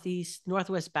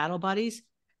 Northwest Battle Buddies,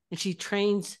 and she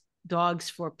trains dogs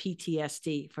for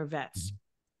PTSD for vets. Mm-hmm.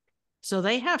 So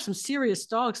they have some serious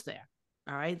dogs there.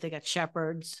 All right. They got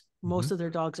shepherds. Most Mm-hmm. of their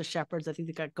dogs are shepherds. I think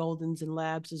they got Goldens and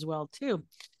Labs as well, too.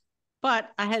 But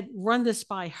I had run this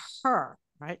by her.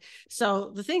 Right.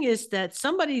 So the thing is that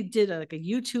somebody did like a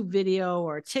YouTube video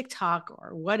or a TikTok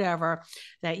or whatever,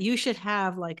 that you should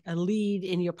have like a lead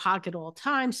in your pocket all the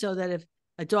time, so that if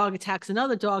a dog attacks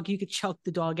another dog, you could choke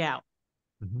the dog out.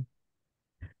 Mm-hmm.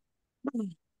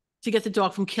 To get the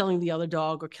dog from killing the other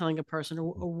dog or killing a person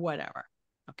or whatever.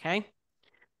 Okay.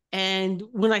 And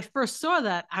when I first saw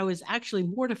that, I was actually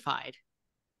mortified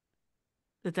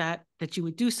that you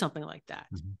would do something like that.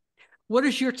 Mm-hmm. What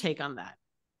is your take on that?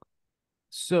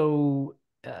 So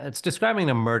it's describing an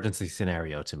emergency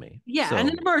scenario to me. Yeah, So an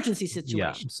emergency yeah.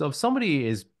 situation. So if somebody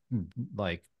is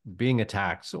like being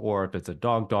attacked, or if it's a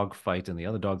dog fight and the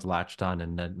other dog's latched on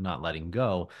and not letting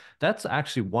go, that's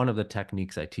actually one of the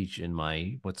techniques I teach in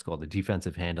my what's called the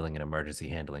defensive handling and emergency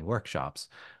handling workshops,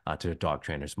 to dog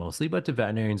trainers mostly, but to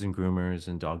veterinarians and groomers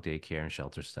and dog daycare and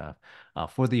shelter staff,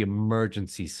 for the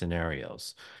emergency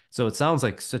scenarios. So it sounds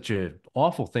like such an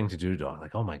awful thing to do to a dog.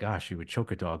 Like, oh my gosh, you would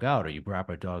choke a dog out, or you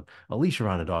wrap a leash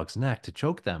around a dog's neck to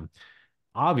choke them.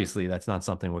 Obviously, that's not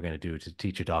something we're going to do to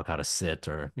teach a dog how to sit,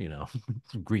 or,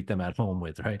 greet them at home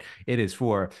with, right? It is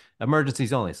for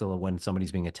emergencies only. So when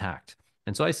somebody's being attacked.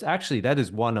 And so actually, that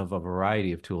is one of a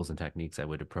variety of tools and techniques I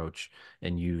would approach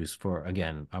and use for,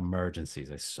 again,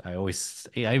 emergencies. I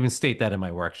even state that in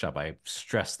my workshop. I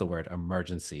stress the word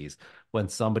emergencies when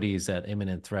somebody is at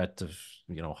imminent threat of,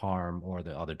 harm, or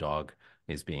the other dog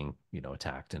is being,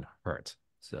 attacked and hurt.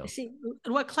 So see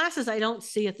what classes I don't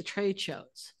see at the trade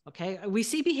shows. Okay. We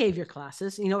see behavior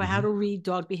classes, mm-hmm. how to read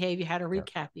dog behavior, how to read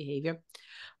cat behavior.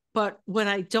 But what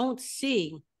I don't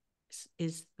see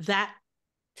is that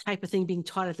type of thing being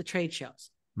taught at the trade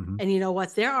shows. Mm-hmm. And you know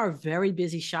what? There are very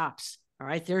busy shops. All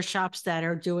right. There are shops that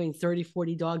are doing 30,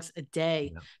 40 dogs a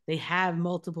day. Yeah. They have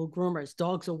multiple groomers.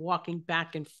 Dogs are walking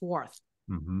back and forth.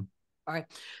 Mm-hmm. All right.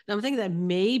 Now I'm thinking that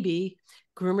maybe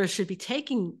groomers should be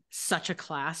taking such a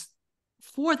class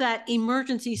for that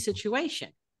emergency situation.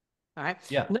 All right.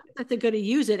 Yeah. Not that they're going to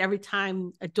use it every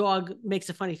time a dog makes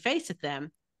a funny face at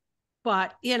them,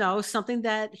 but something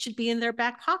that should be in their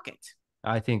back pocket.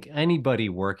 I think anybody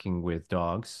working with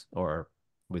dogs or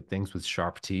with things with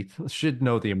sharp teeth should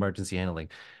know the emergency handling.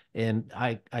 And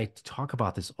I talk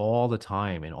about this all the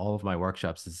time in all of my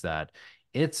workshops, is that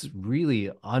it's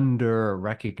really under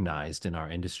recognized in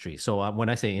our industry. So when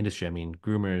I say industry, I mean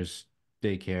groomers,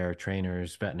 daycare,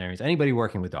 trainers, veterinarians, anybody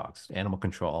working with dogs, animal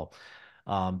control.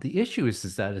 The issue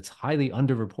is that it's highly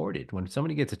underreported. When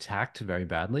somebody gets attacked very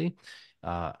badly,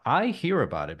 I hear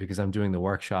about it because I'm doing the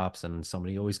workshops, and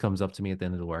somebody always comes up to me at the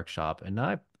end of the workshop. And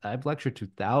I've lectured to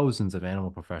thousands of animal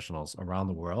professionals around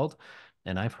the world,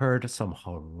 and I've heard some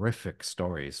horrific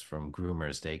stories from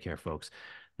groomers, daycare folks.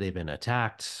 They've been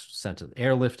attacked,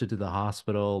 airlifted to the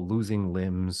hospital, losing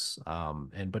limbs,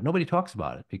 but nobody talks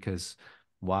about it because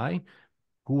why?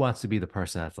 Who wants to be the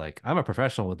person that's like, I'm a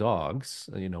professional with dogs,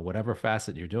 whatever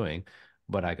facet you're doing,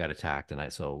 but I got attacked.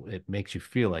 So it makes you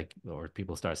feel like, or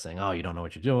people start saying, oh, you don't know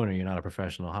what you're doing, or you're not a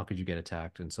professional. How could you get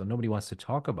attacked? And so nobody wants to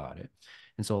talk about it.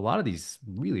 And so a lot of these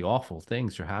really awful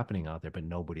things are happening out there, but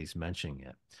nobody's mentioning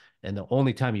it. And the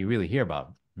only time you really hear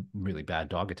about really bad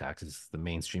dog attacks is the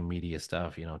mainstream media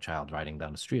stuff, child riding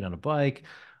down the street on a bike,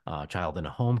 child in a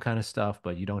home kind of stuff,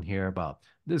 but you don't hear about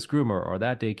this groomer or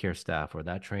that daycare staff or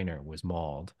that trainer was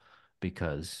mauled,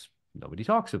 because nobody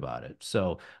talks about it.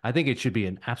 So I think it should be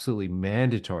an absolutely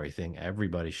mandatory thing.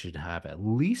 Everybody should have at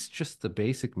least just the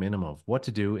basic minimum of what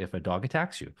to do if a dog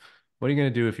attacks you. What are you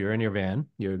going to do if you're in your van,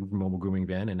 your mobile grooming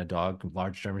van, and a dog,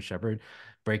 large German Shepherd,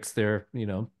 breaks their,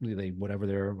 whatever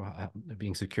they're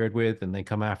being secured with, and they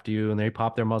come after you and they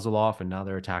pop their muzzle off, and now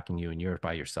they're attacking you, and you're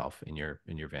by yourself in your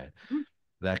van. Mm-hmm.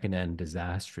 That can end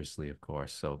disastrously, of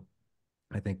course. So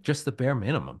I think just the bare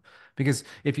minimum, because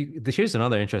here's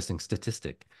another interesting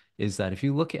statistic, is that if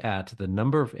you look at the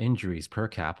number of injuries per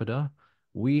capita,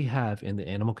 we have in the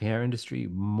animal care industry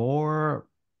more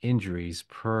injuries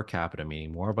per capita,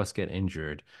 meaning more of us get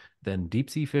injured, than deep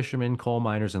sea fishermen, coal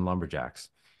miners, and lumberjacks.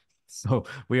 So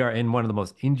we are in one of the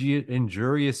most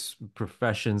injurious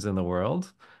professions in the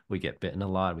world. We get bitten a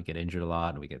lot, we get injured a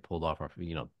lot, and we get pulled off our,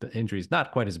 injuries.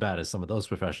 Not quite as bad as some of those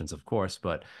professions, of course,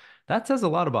 but that says a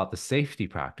lot about the safety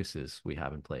practices we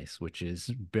have in place, which is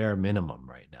bare minimum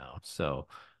right now. So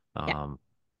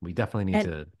we definitely need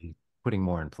to be putting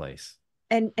more in place.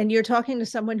 And you're talking to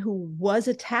someone who was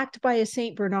attacked by a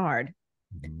Saint Bernard.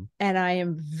 Mm-hmm. And I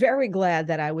am very glad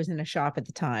that I was in a shop at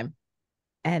the time,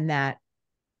 and that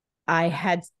I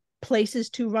had places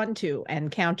to run to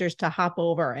and counters to hop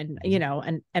over, and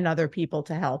and other people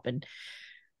to help. And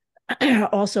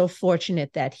also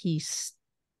fortunate that he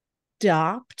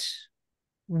stopped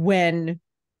when,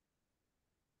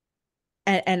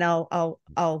 and I'll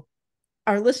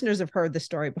our listeners have heard the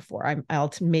story before.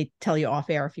 I'll may tell you off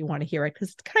air if you want to hear it,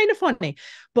 because it's kind of funny,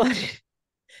 but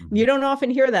you don't often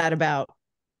hear that about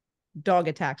dog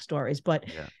attack stories. But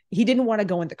he didn't want to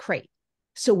go in the crate.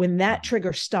 So when that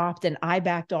trigger stopped and I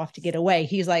backed off to get away,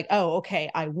 he's like, oh, okay,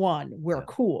 I won. We're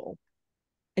cool.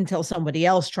 Until somebody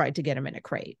else tried to get him in a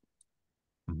crate.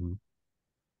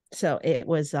 So it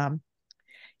was,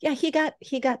 he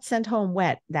got sent home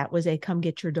wet. That was a come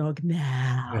get your dog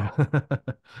now.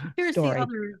 Here's story. the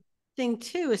other thing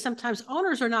too, is sometimes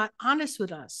owners are not honest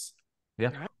with us. Yeah.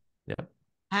 Right? Yeah.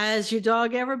 Has your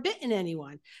dog ever bitten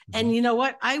anyone? And you know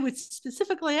what? I would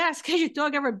specifically ask, has your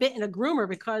dog ever bitten a groomer?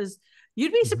 Because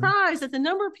you'd be surprised at the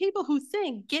number of people who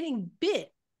think getting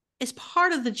bit is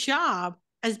part of the job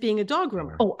as being a dog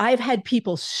groomer. Oh, I've had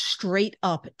people straight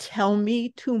up tell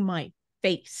me to my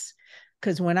face,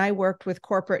 because when I worked with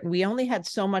corporate, and we only had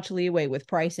so much leeway with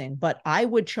pricing, but I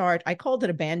would charge, I called it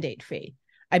a Band-Aid fee.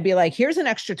 I'd be like, here's an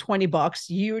extra $20.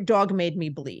 Your dog made me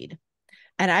bleed.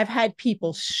 And I've had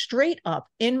people straight up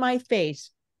in my face,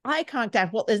 eye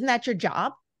contact. Well, isn't that your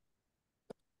job?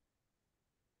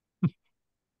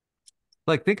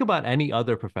 Like, think about any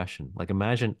other profession. Like,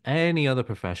 imagine any other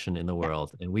profession in the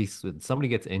world, and somebody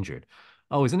gets injured.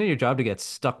 Oh, isn't it your job to get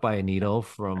stuck by a needle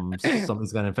from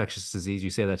somebody's got an infectious disease? You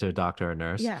say that to a doctor or a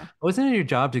nurse. Yeah. Oh, isn't it your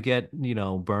job to get,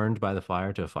 burned by the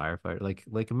fire to a firefighter?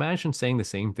 Like imagine saying the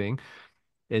same thing.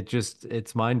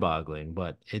 It's mind-boggling,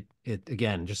 but it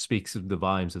again just speaks of the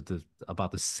volumes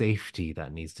about the safety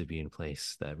that needs to be in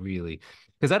place. That really,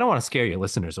 because I don't want to scare your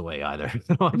listeners away either. I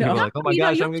don't want people like, oh my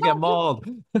gosh, I'm gonna get mauled.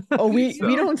 Oh, we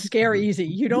don't scare easy.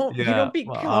 You don't become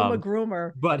a um,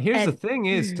 groomer. but here's the thing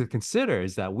is to consider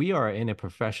is that we are in a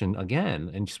profession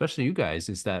again, and especially you guys,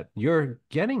 is that you're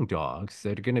getting dogs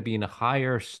that are going to be in a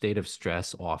higher state of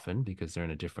stress often because they're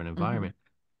in a different environment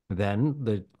than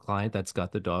the client that's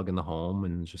got the dog in the home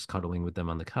and just cuddling with them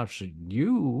on the couch. So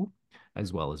you,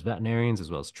 as well as veterinarians, as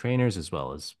well as trainers, as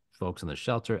well as folks in the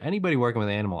shelter, anybody working with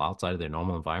an animal outside of their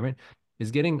normal environment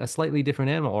is getting a slightly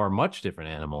different animal or a much different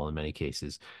animal in many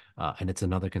cases. And it's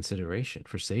another consideration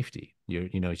for safety.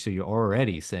 So you're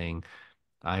already saying,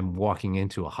 I'm walking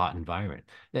into a hot environment.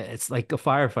 It's like a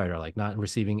firefighter, like not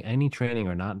receiving any training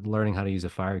or not learning how to use a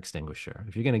fire extinguisher.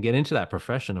 If you're going to get into that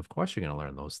profession, of course you're going to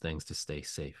learn those things to stay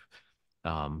safe.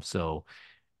 So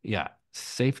yeah,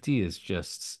 safety is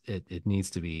just it needs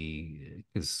to be,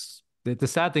 because the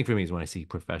sad thing for me is when I see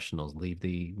professionals leave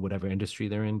the whatever industry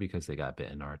they're in because they got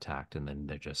bitten or attacked, and then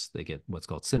they get what's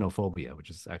called cynophobia,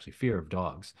 which is actually fear of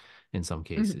dogs in some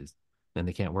cases. And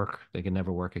they can't work. They can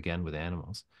never work again with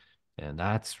animals. And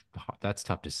that's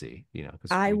tough to see,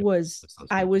 because I was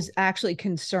actually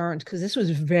concerned, because this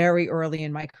was very early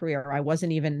in my career. I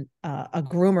wasn't even a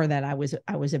groomer then. I was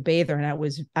a bather, and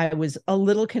I was a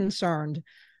little concerned.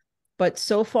 But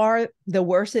so far,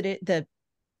 the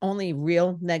only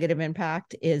real negative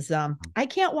impact is I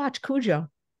can't watch Cujo,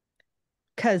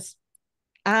 because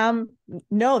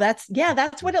no, that's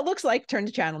what it looks like. Turn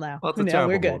the channel now. Well, it's a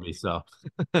terrible we're good. movie, so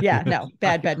yeah, no,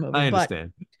 bad movie. I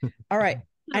understand. But, all right.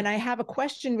 And I have a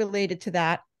question related to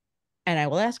that, and I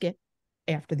will ask it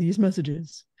after these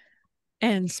messages.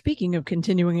 And speaking of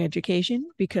continuing education,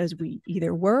 because we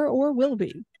either were or will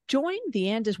be, join the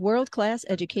Andis world-class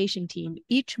education team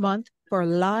each month for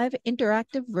live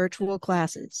interactive virtual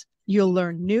classes. You'll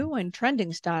learn new and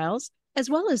trending styles, as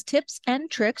well as tips and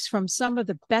tricks from some of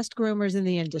the best groomers in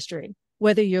the industry.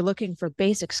 Whether you're looking for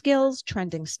basic skills,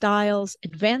 trending styles,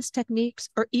 advanced techniques,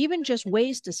 or even just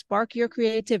ways to spark your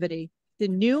creativity, the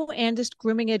new Andis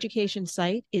Grooming Education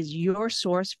site is your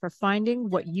source for finding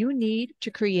what you need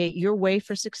to create your way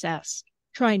for success.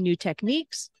 Try new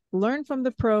techniques, learn from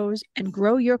the pros, and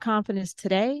grow your confidence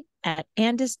today at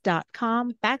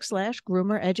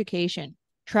andis.com/groomer education.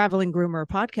 Traveling Groomer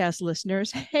podcast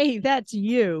listeners, hey, that's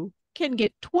you, can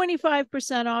get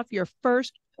 25% off your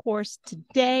first course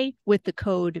today with the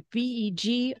code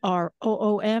VEGROOMING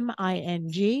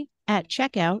at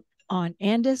checkout on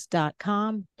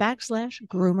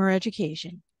andis.com/groomer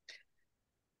education.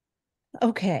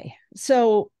 Okay,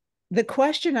 so the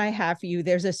question I have for you,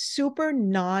 there's a super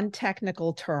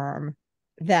non-technical term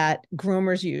that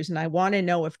groomers use, and I want to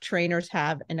know if trainers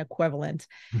have an equivalent.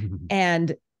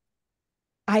 And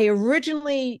I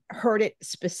originally heard it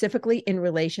specifically in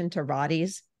relation to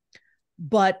Rotties,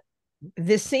 but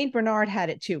this Saint Bernard had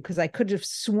it too, because I could have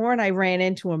sworn I ran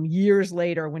into him years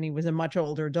later when he was a much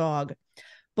older dog.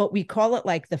 but we call it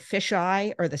like the fish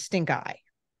eye or the stink eye.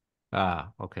 Ah,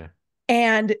 okay.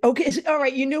 And okay, all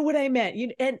right, you know what I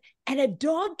meant. And a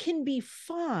dog can be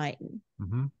fine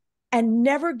Mm-hmm. and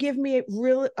never give me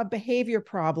a behavior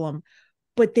problem,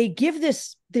 but they give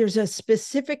there's a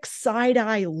specific side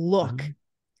eye look. Mm-hmm.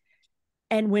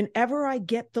 And whenever I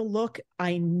get the look,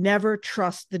 I never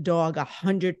trust the dog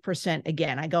 100%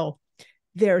 again. I go,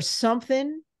 there's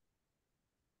something,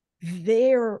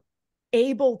 they're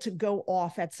able to go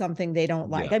off at something they don't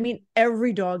like. Yeah. I mean,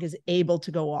 every dog is able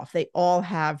to go off. They all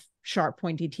have sharp,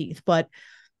 pointy teeth. But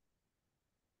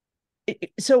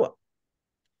so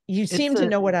you It's seem to a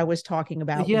know what I was talking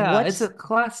about. Yeah, it's a What's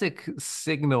classic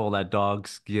signal that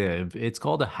dogs give. It's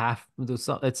called a half.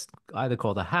 It's either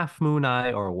called a half moon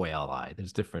eye or a whale eye.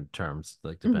 There's different terms,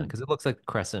 like depending, Mhm. because it looks like a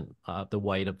crescent. The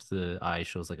white of the eye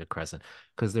shows like a crescent,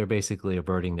 because they're basically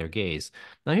averting their gaze.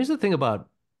 Now, here's the thing about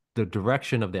the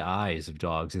direction of the eyes of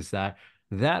dogs is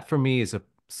that for me is a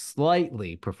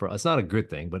slightly prefer. It's not a good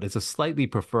thing, but it's a slightly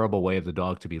preferable way of the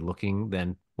dog to be looking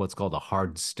than what's called a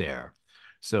hard stare.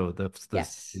 So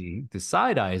Yes. the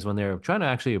side eyes when they're trying to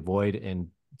actually avoid and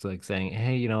it's like saying,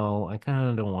 hey, I kind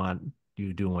of don't want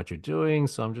you doing what you're doing,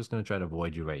 so I'm just going to try to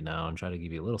avoid you right now and try to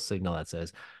give you a little signal that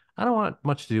says, I don't want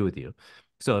much to do with you.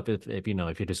 So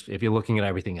if you're looking at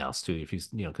everything else too, if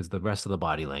because the rest of the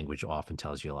body language often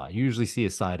tells you a lot. You usually see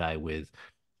a side eye with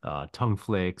tongue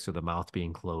flicks or the mouth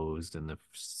being closed and the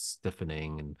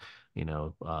stiffening and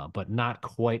but not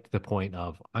quite the point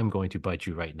of I'm going to bite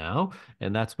you right now.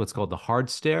 And that's what's called the hard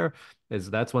stare,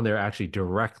 is that's when they're actually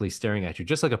directly staring at you,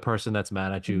 just like a person that's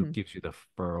mad at you Mhm. gives you the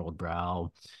furrowed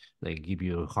brow. They give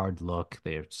you a hard look.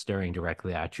 They're staring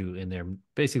directly at you, and they're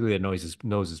basically their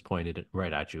nose is pointed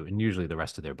right at you, and usually the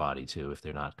rest of their body too, if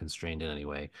they're not constrained in any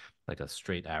way, like a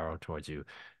straight arrow towards you.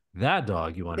 That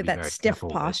dog you want to be That very stiff careful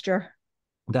with. posture.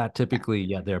 That Yeah. typically,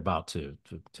 yeah, they're about to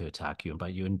attack you and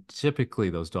bite you. And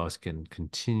typically those dogs can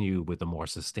continue with a more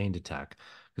sustained attack.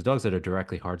 Because dogs that are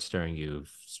directly hard staring you,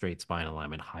 straight spine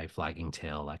alignment, high flagging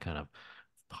tail, that kind of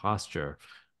posture,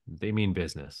 they mean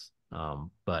business.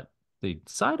 But the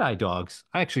side eye dogs,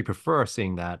 I actually prefer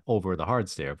seeing that over the hard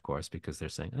stare, of course, because they're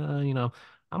saying,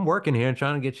 I'm working here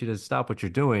trying to get you to stop what you're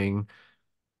doing.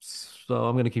 So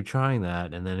I'm going to keep trying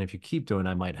that. And then if you keep doing,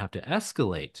 I might have to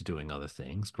escalate to doing other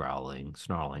things, growling,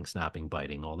 snarling, snapping,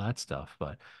 biting, all that stuff.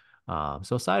 But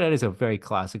so side eye is a very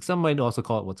classic. Some might also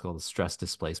call it what's called a stress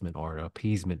displacement or an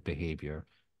appeasement behavior,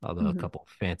 although a Mhm. couple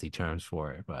fancy terms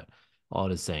for it. But all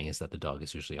it is saying is that the dog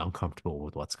is usually uncomfortable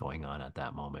with what's going on at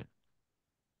that moment.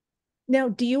 Now,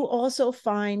 do you also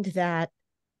find that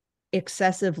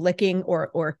excessive licking or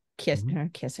Hmm.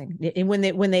 kissing when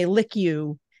they lick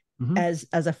you Hmm. as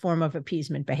a form of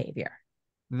appeasement behavior?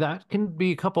 That can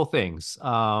be a couple things.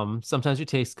 Sometimes you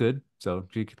taste good, so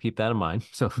you can keep that in mind.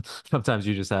 So sometimes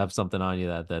you just have something on you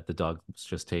that the dog's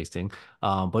just tasting.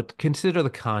 But consider the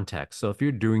context. So if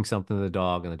you're doing something to the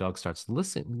dog and the dog starts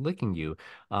licking you,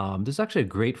 there's actually a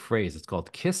great phrase. It's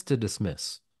called kiss to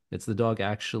dismiss. It's the dog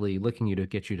actually licking you to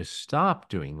get you to stop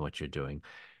doing what you're doing.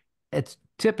 It's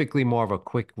typically more of a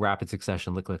quick, rapid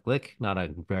succession lick, lick, lick, not a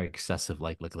very excessive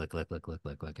like lick, lick, lick, lick, lick,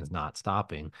 lick, lick, is not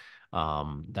stopping.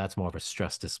 That's more of a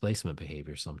stress displacement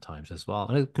behavior sometimes as well.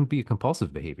 And it can be a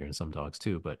compulsive behavior in some dogs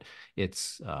too, but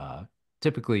it's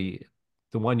typically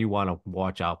the one you want to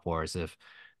watch out for is if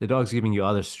the dog's giving you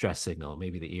other stress signal.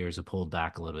 Maybe the ears are pulled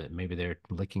back a little bit. Maybe they're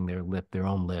licking their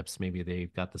own lips. Maybe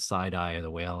they've got the side eye or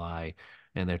the whale eye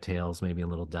and their tails maybe a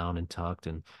little down and tucked.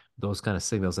 And those kind of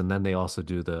signals. And then they also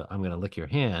do the I'm going to lick your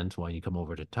hand while you come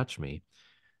over to touch me.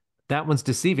 That one's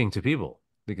deceiving to people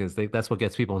because that's what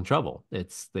gets people in trouble.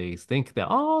 It's they think that,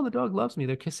 oh, the dog loves me,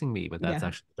 they're kissing me, but that's Yeah.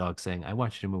 actually the dog saying, I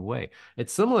want you to move away.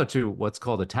 It's similar to what's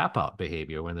called a tap out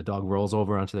behavior when the dog rolls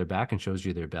over onto their back and shows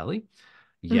you their belly.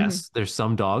 Mhm. Yes, there's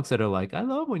some dogs that are like, I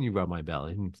love when you rub my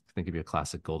belly. And think of your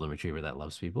classic golden retriever that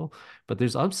loves people. But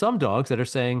there's some dogs that are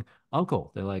saying,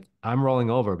 Uncle, they're like, I'm rolling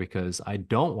over because I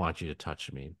don't want you to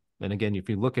touch me. And again, if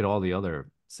you look at all the other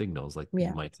signals, like you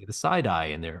Yeah. might see the side eye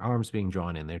and their arms being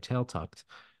drawn in, their tail tucked,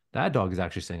 that dog is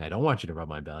actually saying, I don't want you to rub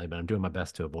my belly, but I'm doing my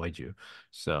best to avoid you.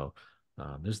 So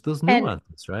there's those And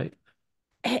nuances, right?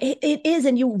 it is,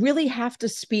 and you really have to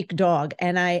speak dog.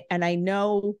 And I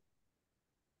know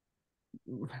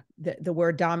the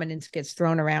word dominance gets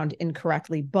thrown around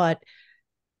incorrectly, but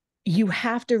you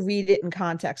have to read it in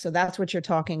context. So that's what you're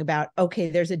talking about. Okay,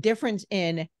 there's a difference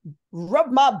in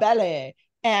rub my belly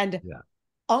and Yeah.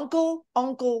 uncle,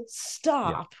 Yeah.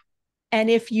 stop. And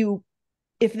if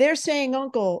they're saying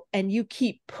uncle and you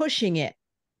keep pushing it,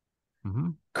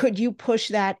 Hmm. could you push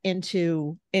that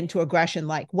into aggression?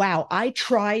 Like, wow, I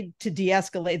tried to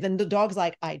de-escalate. Then the dog's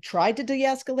like, I tried to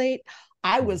de-escalate.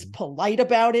 I was polite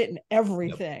about it and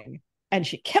everything. Yep. And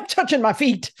she kept touching my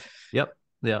feet. Yep.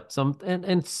 Yeah. Some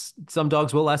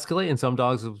dogs will escalate and some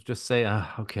dogs will just say,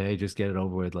 okay, just get it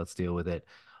over with. Let's deal with it.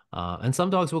 And some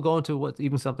dogs will go into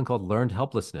even something called learned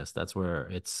helplessness. That's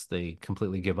where they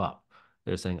completely give up.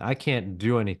 They're saying, I can't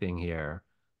do anything here.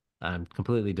 I'm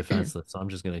completely defenseless, so I'm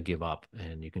just going to give up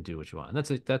and you can do what you want. And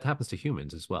that happens to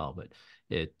humans as well, but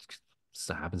it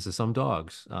happens to some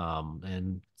dogs.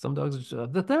 And some dogs,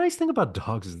 the nice thing about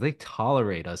dogs is they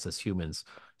tolerate us as humans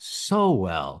so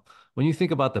well. When you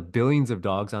think about the billions of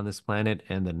dogs on this planet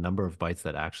and the number of bites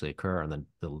that actually occur and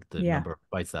the number of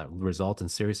bites that result in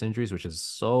serious injuries, which is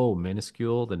so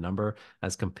minuscule, the number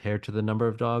as compared to the number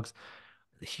of dogs,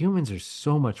 humans are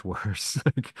so much worse.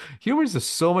 Like, humans are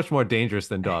so much more dangerous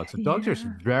than dogs. So dogs are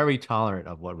very tolerant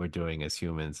of what we're doing as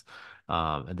humans.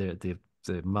 And the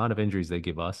amount of injuries they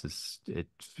give us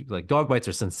like dog bites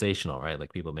are sensational, right?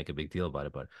 Like people make a big deal about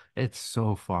it, but it's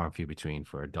so far and few between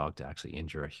for a dog to actually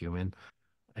injure a human.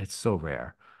 It's so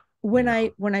rare. When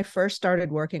I first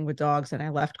started working with dogs and I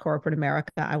left corporate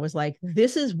America, I was like,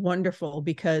 this is wonderful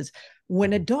because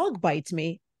when a dog bites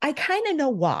me, I kind of know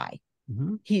why.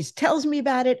 He tells me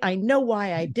about it. I know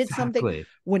why I did something.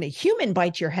 When a human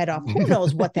bites your head off, who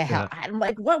knows what the hell? I'm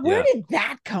like, where did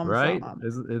that come from?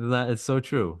 Isn't that, it's so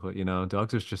true. But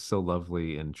dogs are just so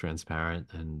lovely and transparent,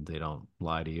 and they don't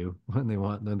lie to you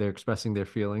when they're expressing their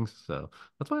feelings. So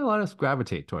that's why a lot of us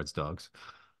gravitate towards dogs.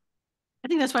 I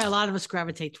think that's why a lot of us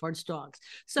gravitate towards dogs.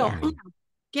 So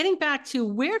getting back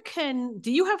to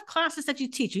do you have classes that you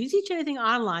teach? Do you teach anything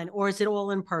online or is it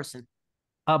all in person?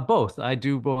 Both. I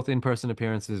do both in-person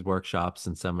appearances, workshops,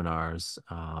 and seminars,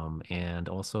 and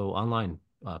also online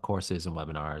courses and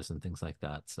webinars and things like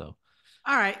that. So,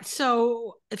 all right.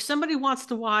 So, if somebody wants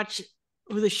to watch,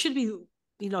 or they should be,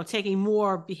 taking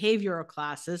more behavioral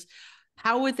classes,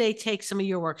 how would they take some of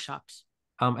your workshops?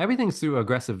 Everything's through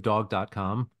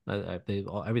aggressivedog.com.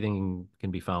 Everything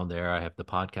can be found there. I have the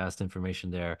podcast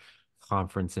information there,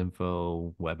 conference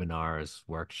info, webinars,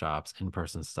 workshops,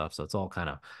 in-person stuff. So it's all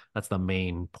that's the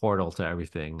main portal to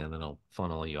everything. And then it'll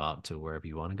funnel you out to wherever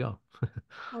you want to go.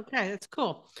 Okay, that's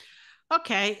cool.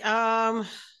 Okay. Got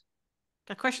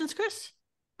questions, Chris?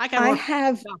 I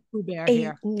have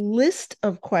a list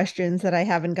of questions that I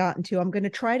haven't gotten to. I'm going to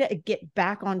try to get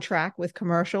back on track with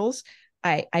commercials.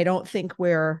 I don't think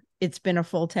it's been a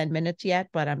full 10 minutes yet,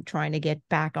 but I'm trying to get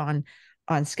back on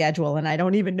schedule. And I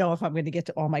don't even know if I'm going to get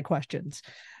to all my questions,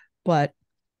 but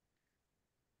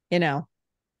let's see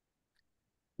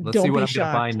what I'm going to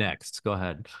buy next. Go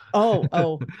ahead.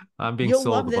 Oh, I'm being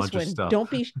sold a bunch of stuff.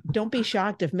 Don't be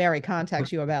shocked if Mary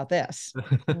contacts you about this.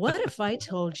 What if I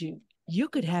told you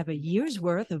could have a year's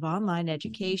worth of online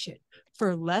education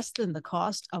for less than the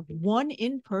cost of one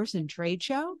in-person trade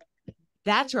show?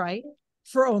 That's right.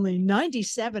 For only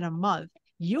 $97 a month,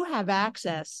 you have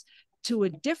access to a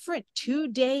different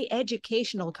 2-day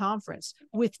educational conference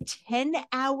with 10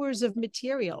 hours of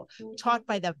material taught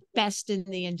by the best in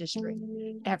the industry.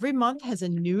 Every month has a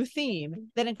new theme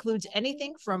that includes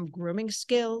anything from grooming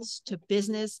skills to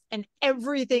business and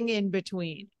everything in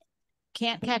between.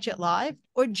 Can't catch it live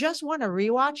or just want to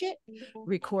rewatch it?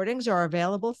 Recordings are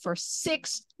available for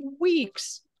 6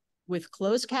 weeks with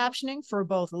closed captioning for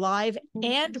both live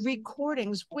and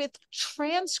recordings with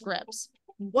transcripts.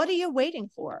 What are you waiting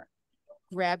for?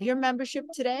 Grab your membership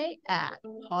today at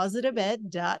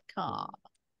positiveed.com.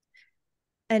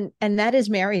 And that is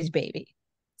Mary's baby.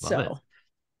 Love it.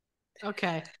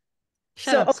 Okay.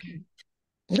 Okay.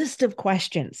 List of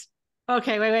questions.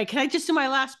 Okay, wait. Can I just do my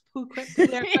last Pooh Bear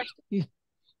question?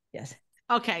 Yes.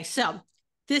 Okay, so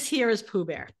this here is Pooh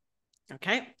Bear.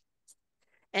 Okay.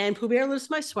 And Pooh Bear lifts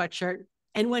my sweatshirt.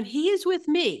 And when he is with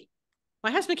me,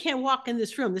 my husband can't walk in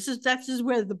this room. This is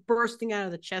where the bursting out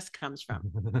of the chest comes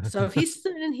from. So if he's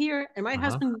sitting in here and my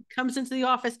husband comes into the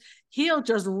office, he'll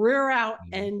just rear out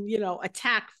and,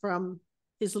 attack from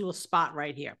his little spot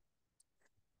right here.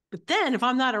 But then if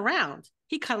I'm not around,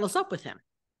 he cuddles up with him.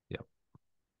 Yep.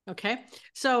 Okay.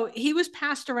 So he was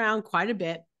passed around quite a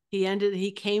bit.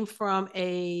 He came from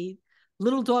a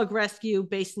little dog rescue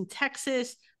based in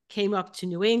Texas, came up to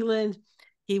New England.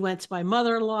 He went to my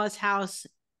mother-in-law's house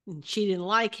and she didn't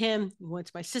like him. He went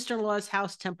to my sister-in-law's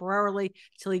house temporarily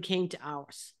till he came to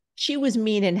ours. She was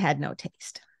mean and had no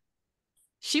taste.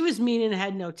 She was mean and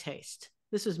had no taste.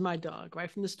 This was my dog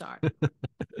right from the start.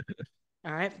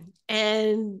 All right.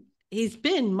 And he's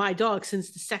been my dog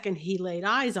since the second he laid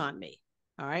eyes on me.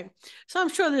 All right. So I'm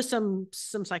sure there's some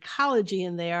psychology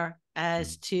in there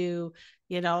as to,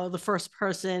 the first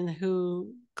person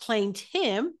who claimed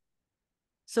him.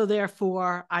 So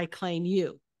therefore I claim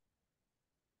you.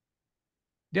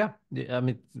 Yeah. I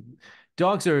mean,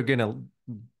 dogs are gonna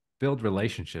build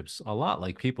relationships a lot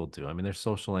like people do. I mean, they're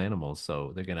social animals,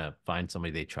 so they're gonna find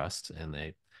somebody they trust,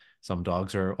 and some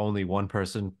dogs are only one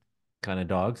person kind of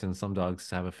dogs, and some dogs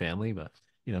have a family. But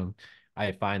you know,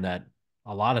 I find that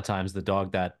a lot of times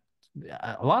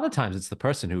a lot of times it's the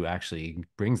person who actually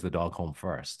brings the dog home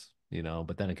first.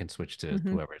 But then it can switch to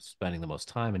Mm-hmm. whoever's spending the most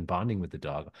time and bonding with the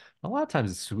dog. A lot of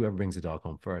times it's whoever brings the dog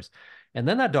home first. And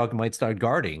then that dog might start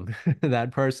guarding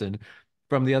that person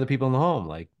from the other people in the home,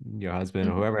 like your husband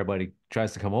or Mhm. whoever. Everybody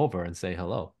tries to come over and say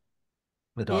hello.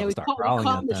 The dog Yeah, will we start call we growling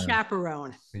call him at the them.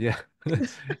 chaperone. Yeah.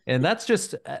 And that's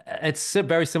just, it's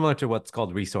very similar to what's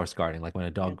called resource guarding. Like when a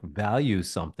Yeah. dog values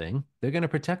something, they're going to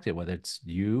protect it, whether it's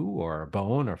you or a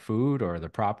bone or food or the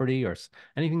property or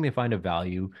anything they find of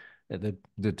value.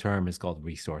 The term is called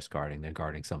resource guarding. They're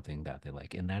guarding something that they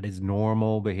like. And that is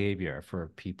normal behavior for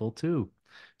people too.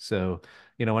 So,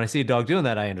 when I see a dog doing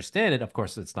that, I understand it. Of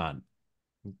course, it's not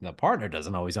the partner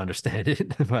doesn't always understand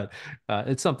it, but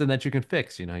it's something that you can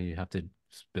fix. You have to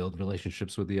build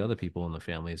relationships with the other people in the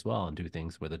family as well and do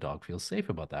things where the dog feels safe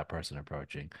about that person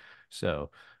approaching.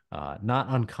 So, not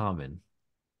uncommon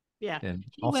Yeah. and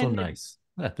He also went, nice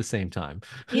at the same time.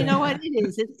 you know what? It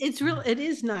is. It's real. It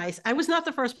is nice. I was not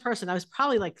the first person. I was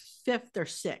probably like fifth or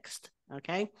sixth.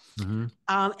 Okay. Hmm.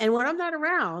 And when I'm not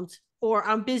around or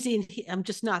I'm busy and I'm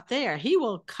just not there, he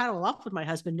will cuddle up with my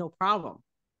husband, no problem.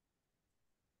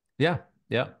 Yeah,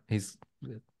 yeah. He's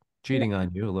cheating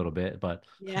on you a little bit, but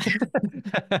Yeah.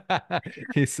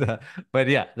 he's but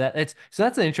yeah, that's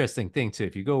an interesting thing too.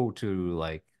 If you go to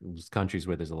like countries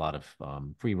where there's a lot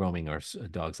of free roaming or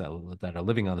dogs that are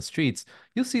living on the streets,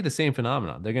 you'll see the same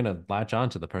phenomenon. They're gonna latch on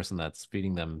to the person that's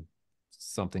feeding them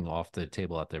something off the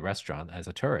table at the restaurant as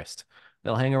a tourist.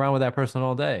 They'll hang around with that person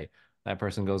all day. That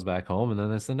person goes back home, and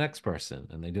then it's the next person,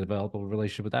 and they develop a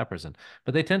relationship with that person.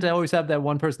 But they tend to always have that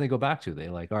one person they go back to. They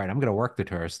like, all right, I'm going to work the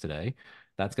tourist today.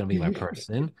 That's going to be my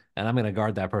person, and I'm going to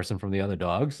guard that person from the other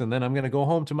dogs, and then I'm going to go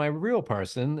home to my real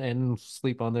person and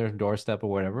sleep on their doorstep or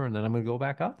whatever, and then I'm going to go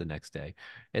back out the next day.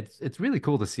 It's really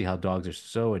cool to see how dogs are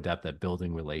so adept at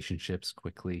building relationships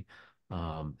quickly,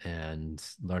 and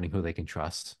learning who they can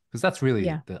trust, because that's really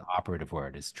Yeah. the operative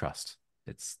word is trust.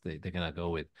 They're going to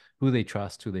go with who they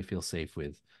trust, who they feel safe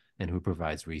with, and who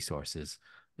provides resources.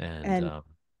 And And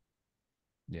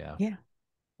yeah. yeah,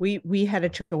 we had a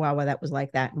chihuahua that was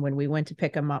like that. And when we went to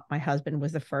pick him up, my husband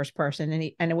was the first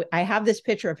person. I have this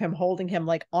picture of him holding him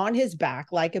like on his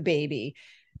back, like a baby.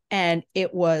 And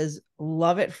it was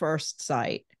love at first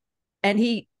sight. And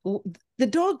the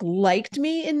dog liked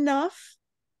me enough,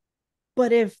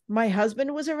 but if my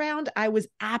husband was around, I was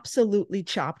absolutely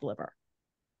chopped liver.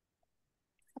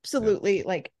 Yeah. Absolutely.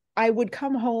 Like I would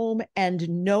come home and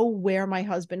know where my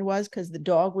husband was because the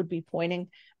dog would be pointing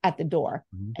at the door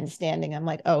Mhm. and standing. I'm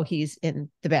like, oh, he's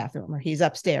in the bathroom or he's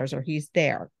upstairs or he's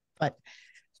there. But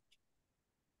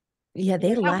yeah, Yeah,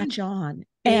 they that was latch on.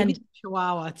 And baby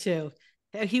Chihuahua too.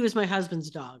 He was my husband's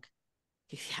dog.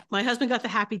 My husband got the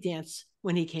happy dance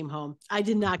when he came home. I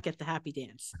did not get the happy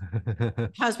dance. My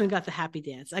husband got the happy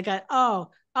dance. I got, oh,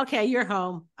 okay, you're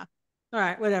home. All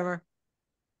right, whatever.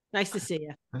 Nice to see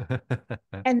you.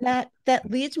 that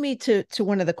leads me to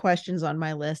one of the questions on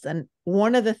my list. And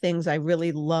one of the things I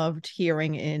really loved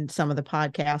hearing in some of the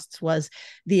podcasts was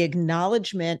the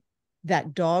acknowledgement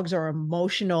that dogs are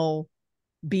emotional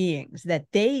beings, that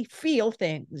they feel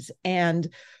things. And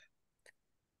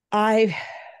I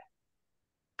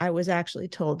I was actually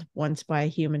told once by a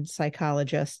human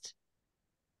psychologist,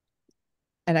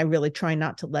 and I really try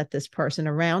not to let this person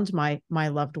around my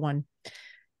loved one,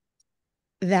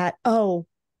 that oh,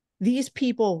 these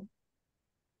people,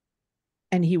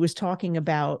 and he was talking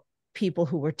about people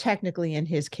who were technically in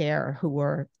his care who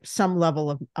were some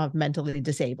level of mentally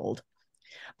disabled.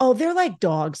 Oh, they're like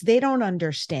dogs. They don't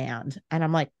understand. And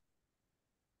I'm like,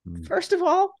 Mm. first of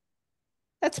all,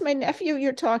 that's my nephew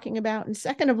you're talking about. And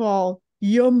second of all,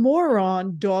 you're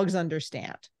moron. Dogs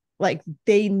understand. Like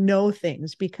they know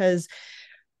things because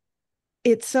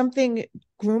it's something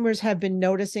groomers have been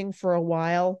noticing for a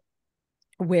while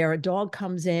where a dog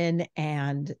comes in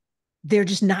and they're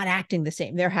just not acting the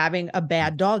same. They're having a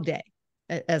bad dog day,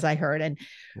 as I heard. And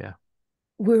Yeah.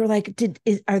 we were like,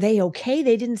 are they okay?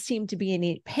 They didn't seem to be in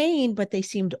any pain, but they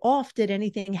seemed off. Did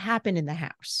anything happen in the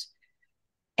house?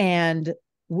 And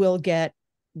we'll get,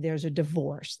 there's a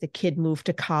divorce. The kid moved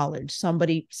to college.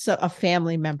 A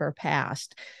family member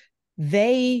passed.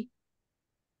 They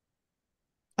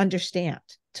understand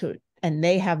to, and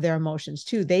they have their emotions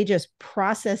too. They just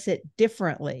process it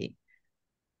differently.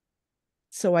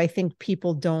 So I think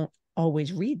people don't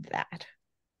always read that.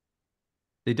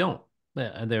 They don't.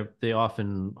 Yeah, and they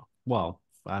often, well,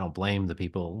 I don't blame the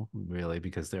people really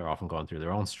because they're often going through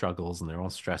their own struggles and their own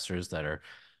stressors that are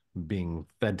being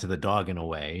fed to the dog in a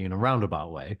way, in a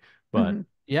roundabout way. But Mm-hmm.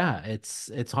 yeah,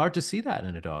 it's hard to see that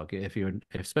in a dog if you're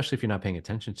especially if you're not paying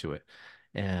attention to it.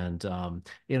 And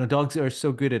dogs are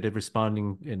so good at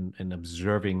responding and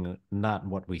observing not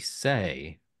what we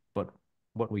say, but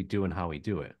what we do and how we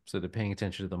do it. So they're paying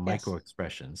attention to the Yes. micro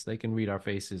expressions. They can read our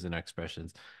faces and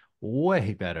expressions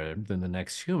way better than the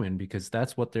next human because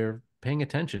that's what they're paying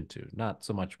attention to, not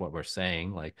so much what we're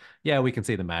saying. Like, yeah, we can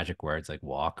say the magic words like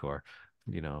walk or,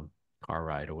 you know, car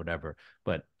ride or whatever,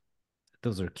 but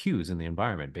those are cues in the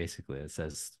environment. Basically, it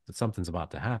says that something's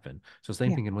about to happen. So same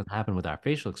Yeah. thing can happen with our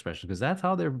facial expression because that's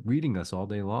how they're reading us all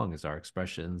day long is our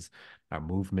expressions, our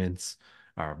movements,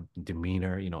 our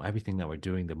demeanor, everything that we're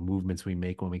doing, the movements we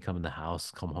make when we come in the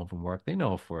house, come home from work. They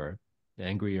know if we're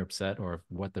angry or upset or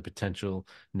what the potential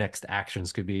next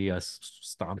actions could be, us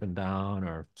stomping down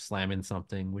or slamming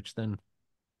something, which then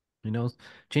you know,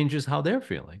 changes how they're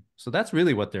feeling. So that's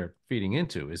really what they're feeding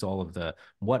into is all of the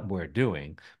what we're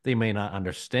doing. They may not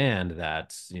understand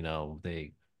that,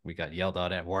 we got yelled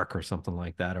out at work or something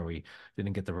like that, or we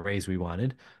didn't get the raise we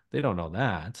wanted. They don't know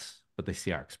that, but they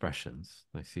see our expressions.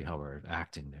 They see how we're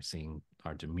acting. They're seeing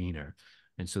our demeanor.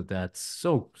 And so that's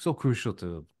so crucial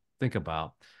to think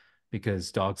about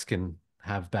because dogs can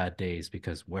have bad days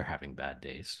because we're having bad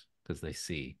days because they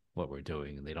see what we're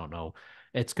doing and they don't know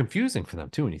it's confusing for them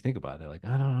too when you think about it. They're like,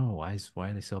 I don't know why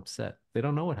are they so upset? They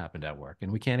don't know what happened at work, and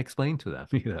we can't explain to them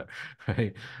either,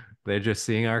 right? They're just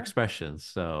seeing our expressions.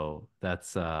 So that's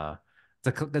sort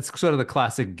of the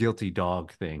classic guilty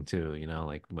dog thing too.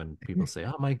 Like when people say,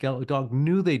 "Oh, my dog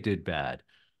knew they did bad."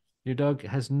 Your dog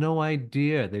has no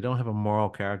idea. They don't have a moral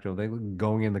character. They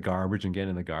going in the garbage and getting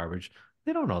in the garbage.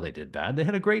 They don't know they did bad. They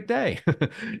had a great day.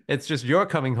 It's just you're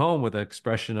coming home with an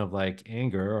expression of like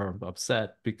anger or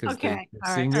upset because they're Okay. All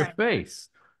right. seeing All your right. face.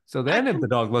 So I then if can. the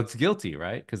dog looks guilty,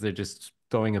 right? Because they're just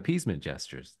throwing appeasement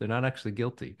gestures. They're not actually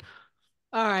guilty.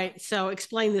 All right. So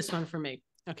explain this one for me.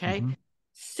 Okay. Hmm.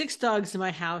 6 dogs in my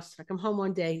house. I come home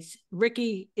one day.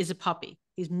 Ricky is a puppy.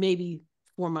 He's maybe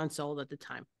 4 months old at the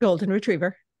time. Golden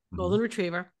Retriever. Hmm. Golden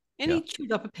retriever. And Yeah. he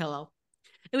chewed up a pillow.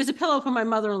 It was a pillow for my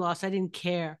mother-in-law, so I didn't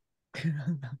care.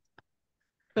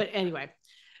 But anyway,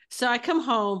 so I come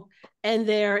home and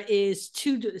there is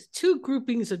two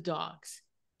groupings of dogs.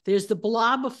 There's the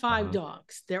blob of 5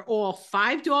 dogs. They're all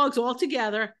 5 dogs all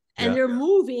together, and Yeah. they're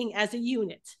moving as a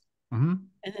unit. Hmm.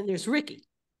 And then there's Ricky,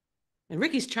 and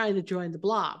Ricky's trying to join the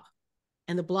blob,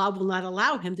 and the blob will not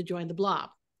allow him to join the blob.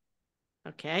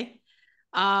 Okay,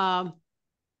 um,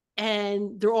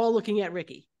 and they're all looking at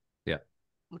Ricky. Yeah.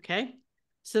 Okay,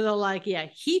 so they're like, "Yeah,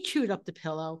 he chewed up the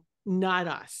pillow, not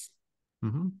us."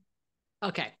 Hmm.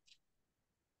 Okay,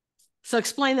 so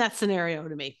explain that scenario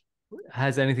to me.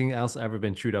 Has anything else ever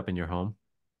been chewed up in your home?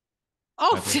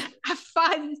 Oh, Ever?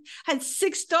 I had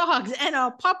 6 dogs and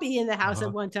a puppy in the house at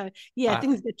Uh-huh. one time. Yeah, I,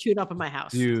 things get chewed up in my do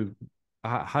house. you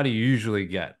how do you usually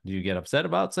get? Do you get upset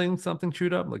about seeing something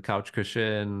chewed up, like couch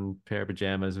cushion, pair of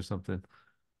pajamas, or something?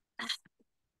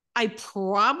 I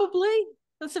probably,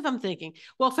 let's see if I'm thinking.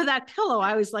 Well, for that pillow,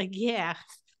 I was like, yeah,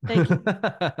 thank you.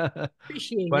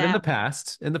 Appreciate But that. in the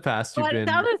past, you've But the been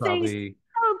other things, probably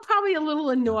I'm probably a little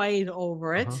yeah. annoyed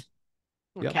over it.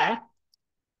 Uh-huh. Yep. Okay.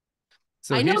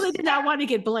 So I know they did not want to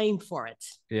get blamed for it.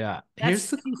 yeah, That's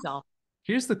Cecil.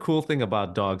 here's the cool thing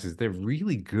about dogs is they're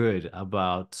really good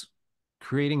about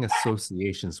creating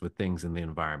associations with things in the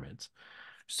environment.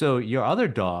 So your other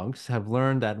dogs have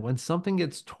learned that when something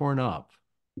gets torn up,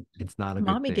 it's not a good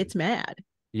Mommy thing. gets mad.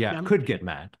 Yeah, Yeah. could get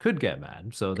mad.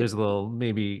 So there's a little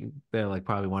maybe they're like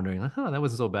probably wondering, like, oh, that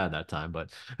wasn't so bad that time.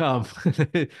 But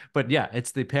but yeah,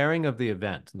 it's the pairing of the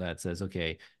event that says,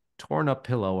 okay, torn up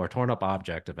pillow or torn up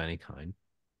object of any kind.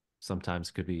 Sometimes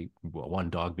could be one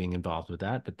dog being involved with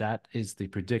that, but that is the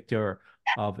predictor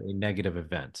of a negative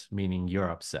event, meaning you're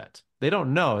upset. They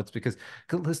don't know it's because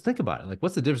let's think about it. Like,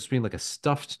 what's the difference between like a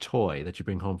stuffed toy that you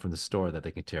bring home from the store that they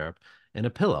can tear up and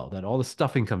a pillow that all the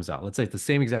stuffing comes out? Let's say it's the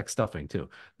same exact stuffing too.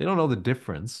 They don't know the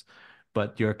difference,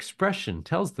 but your expression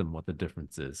tells them what the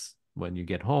difference is. When you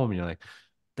get home and you're like,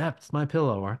 that's my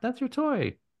pillow, or that's your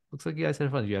toy. Looks like you guys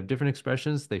had fun. You have different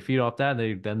expressions. They feed off that,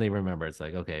 and then they remember. It's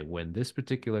like, okay, when this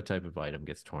particular type of item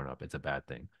gets torn up, it's a bad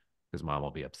thing because mom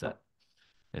will be upset.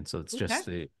 And so it's Okay. just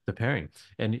the pairing.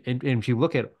 And if you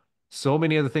look at so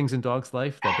many other things in dogs'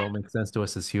 life that don't make sense to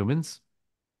us as humans,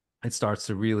 it starts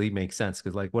to really make sense.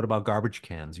 Because, like, what about garbage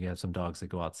cans? You have some dogs that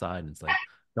go outside and it's like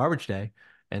garbage day,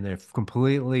 and they're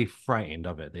completely frightened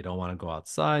of it. They don't want to go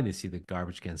outside. They see the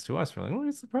garbage cans to us. We're like,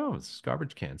 what's the problem? It's just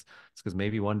garbage cans. It's because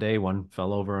maybe one day one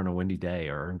fell over on a windy day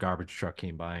or a garbage truck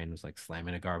came by and was like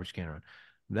slamming a garbage can around.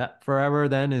 that forever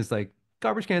then is like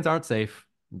garbage cans aren't safe.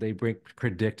 They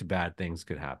predict bad things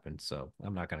could happen. So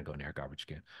I'm not gonna go near a garbage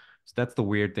can. So that's the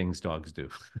weird things dogs do.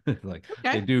 Like they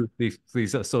Okay. do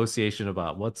these association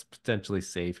about what's potentially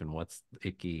safe and what's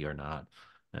icky or not.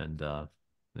 And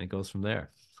it goes from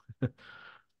there. All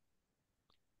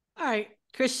right,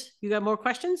 Chris, you got more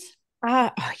questions?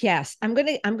 Yes. I'm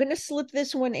gonna slip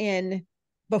this one in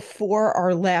before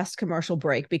our last commercial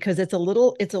break because it's a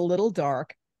little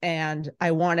dark and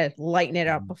I want to lighten it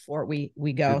up Mhm. before we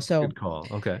go. Good So call.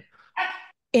 Okay.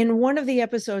 in one of the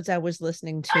episodes I was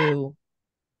listening to,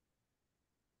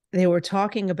 they were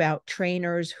talking about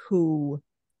trainers who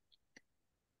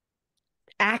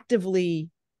actively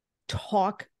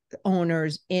talk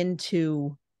owners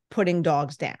into putting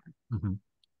dogs down Mhm.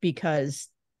 because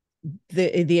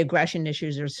the aggression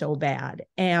issues are so bad.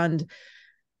 And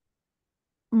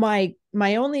my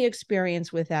only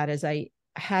experience with that is I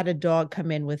had a dog come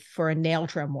in with for a nail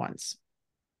trim once,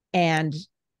 and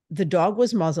the dog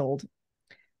was muzzled.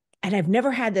 And I've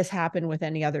never had this happen with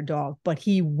any other dog, but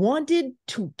he wanted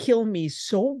to kill me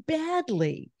so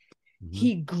badly. Mhm.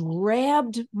 He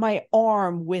grabbed my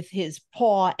arm with his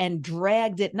paw and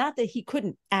dragged it. Not that he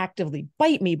couldn't actively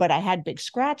bite me, but I had big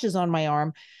scratches on my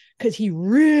arm because he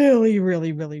really,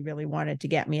 really, really, really wanted to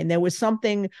get me. And there was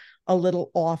something a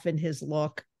little off in his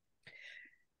look.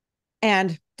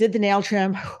 And did the nail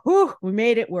trim. Whew, we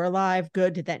made it. We're alive.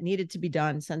 Good. That needed to be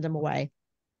done. Send him away.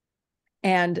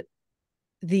 And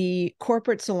the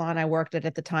corporate salon I worked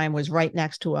at the time was right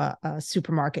next to a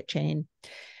supermarket chain.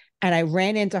 And I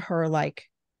ran into her like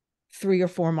 3 or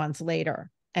 4 months later.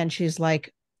 And she's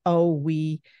like, oh,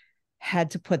 we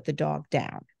had to put the dog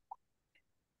down.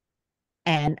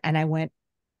 And I went,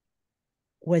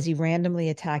 was he randomly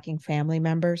attacking family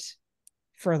members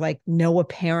for like no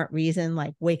apparent reason,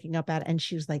 like waking up at it? And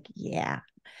she was like, yeah.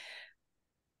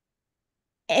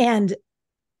 And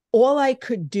all I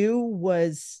could do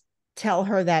was tell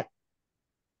her that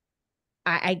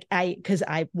because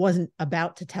I wasn't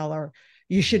about to tell her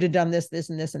you Mhm. should have done this, this,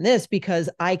 and this, and this, because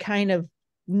I kind of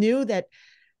knew that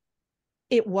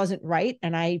it wasn't right.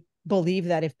 And I believe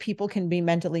that if people can be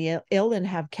mentally ill and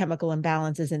have chemical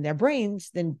imbalances in their brains,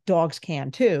 then dogs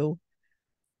can too.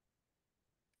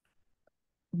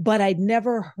 But I'd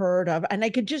never heard of, and I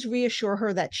could just reassure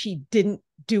her that she didn't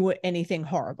do anything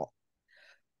horrible.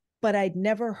 But I'd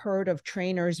never heard of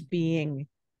trainers being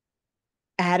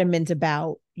adamant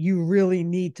about you really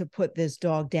need to put this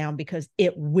dog down because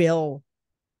it will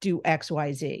do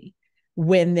XYZ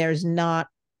when there's not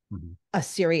Mhm. a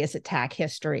serious attack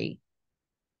history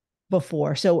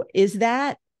before. So is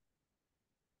that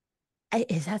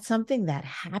something that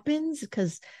happens?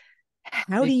 Because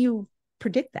how do It, you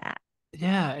predict that?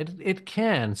 yeah, it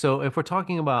can. So if we're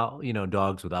talking about,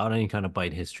 dogs without any kind of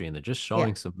bite history and they're just Yeah.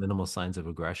 showing some minimal signs of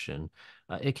aggression,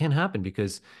 it can happen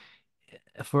because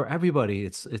for everybody,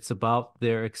 it's about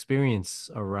their experience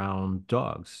around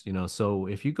dogs, So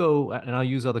if you go, and I'll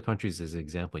use other countries as an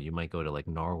example, you might go to like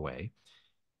Norway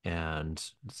and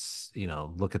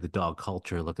look at the dog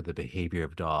culture, look at the behavior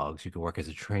of dogs. You can work as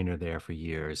a trainer there for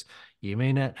years. You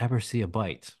may not ever see a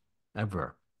bite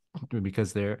ever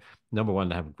because they're number one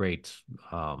to have great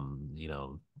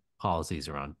policies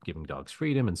around giving dogs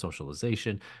freedom and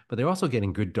socialization, but they're also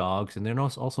getting good dogs and they're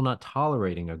also not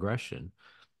tolerating aggression.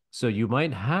 So you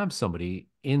might have somebody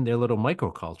in their little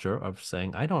microculture of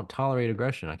saying, I don't tolerate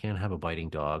aggression. I can't have a biting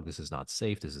dog. This is not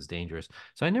safe. This is dangerous.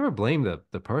 So I never blame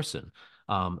the person.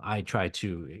 I try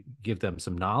to give them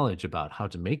some knowledge about how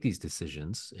to make these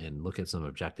decisions and look at some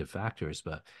objective factors.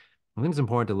 But I think it's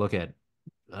important to look at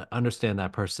understand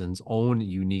that person's own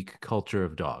unique culture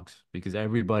of dogs because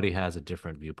everybody has a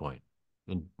different viewpoint.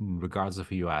 And regardless of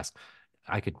who you ask,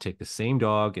 I could take the same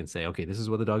dog and say, okay, this is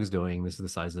what the dog is doing. This is the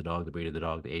size of the dog, the breed of the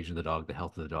dog, the age of the dog, the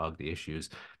health of the dog, the issues.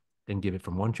 Then give it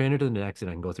from one trainer to the next, and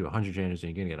I can go through 100 trainers, and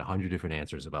you're going to get 100 different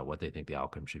answers about what they think the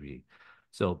outcome should be.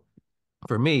 So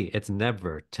for me, it's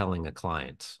never telling a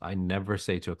client. I never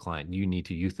say to a client, you need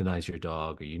to euthanize your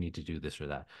dog or you need to do this or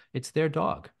that. It's their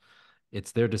dog.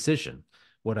 It's their decision.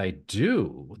 What I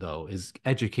do, though, is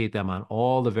educate them on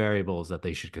all the variables that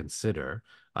they should consider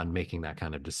on making that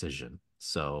kind of decision.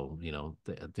 So,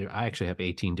 I actually have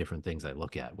 18 different things I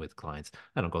look at with clients.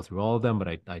 I don't go through all of them, but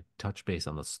I touch base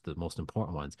on the most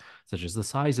important ones, such as the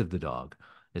size of the dog.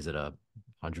 Is it a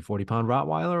 140-pound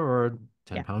Rottweiler or a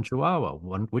Yeah. 10-pound Chihuahua?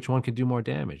 Which one could do more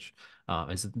damage?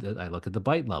 I look at the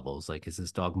bite levels. Like, is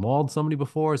this dog mauled somebody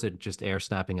before? Is it just air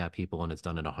snapping at people and it's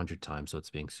done it 100 times, so it's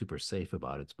being super safe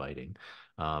about its biting?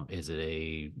 Is it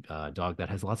a dog that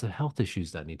has lots of health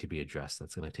issues that need to be addressed?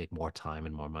 That's going to take more time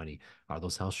and more money. Are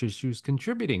those health issues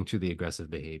contributing to the aggressive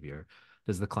behavior?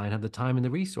 Does the client have the time and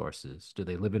the resources? Do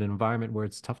they live in an environment where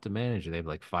it's tough to manage? Do they have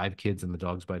like 5 kids and the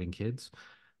dog's biting kids?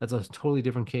 That's a totally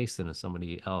different case than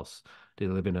somebody else. Do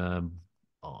they live in a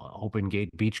open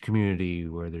gate beach community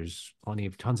where there's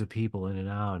tons of people in and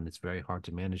out and it's very hard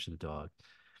to manage the dog?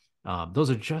 Those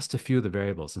are just a few of the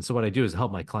variables. And so what I do is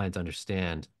help my clients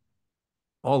understand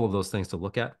all of those things to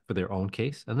look at for their own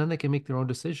case, and then they can make their own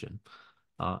decision.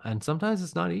 And sometimes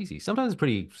it's not easy. Sometimes it's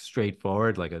pretty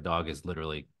straightforward, like a dog has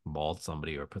literally mauled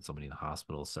somebody or put somebody in the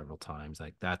hospital several times.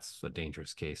 Like that's a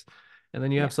dangerous case. And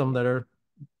then you have Yeah. some that are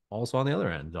also on the other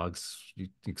end. Dogs, you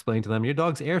explain to them, your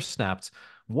dog's air snapped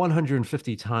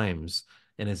 150 times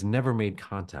and has never made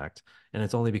contact. And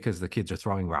it's only because the kids are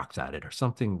throwing rocks at it or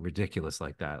something ridiculous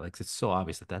like that. Like it's so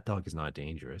obvious that that dog is not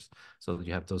dangerous. So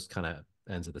you have those kind of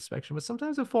ends of the spectrum, but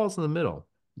sometimes it falls in the middle.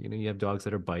 You know, you have dogs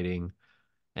that are biting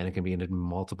and it can be in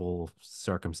multiple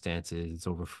circumstances. It's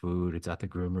over food, it's at the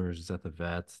groomers, it's at the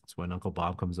vet, it's when Uncle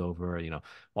Bob comes over. You know,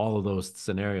 all of those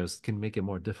scenarios can make it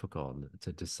more difficult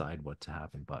to decide what to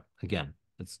happen. But again,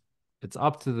 it's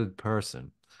up to the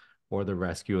person or the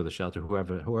rescue or the shelter,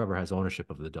 whoever has ownership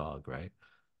of the dog, right?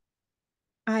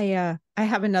 I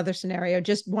have another scenario.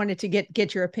 Just wanted to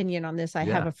get your opinion on this. I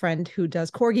have Yeah. a friend who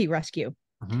does corgi rescue,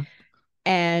 Hmm.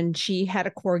 and she had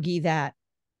a corgi that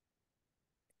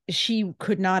she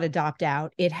could not adopt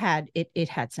out. It had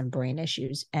some brain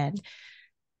issues, and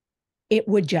it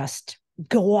would just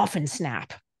go off and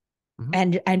snap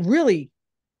Hmm. and really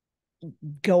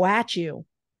go at you.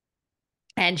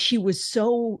 And she was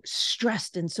so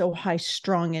stressed and so high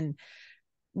strung. And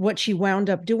what she wound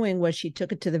up doing was she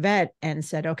took it to the vet and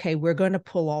said, okay, we're going to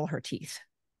pull all her teeth.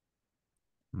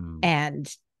 Mm.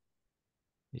 And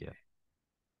Yeah.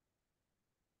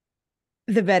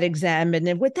 the vet examined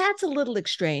him. With that's a little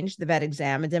strange. The vet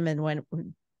examined him and went,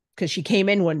 because she came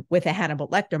in with a Hannibal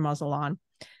Lecter muzzle on,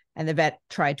 and the vet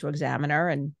tried to examine her,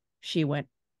 and she went,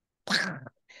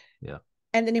 Yeah.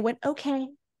 and then he went, okay,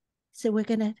 so we're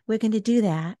gonna do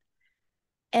that.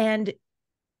 And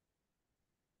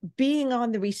being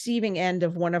on the receiving end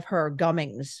of one of her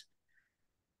gummings,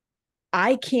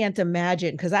 I can't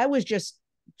imagine, because I was just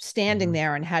standing Hmm.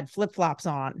 there and had flip flops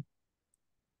on,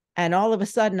 and all of a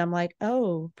sudden I'm like,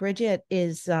 oh, Bridget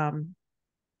is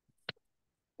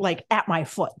like at my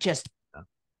foot, just, Yeah.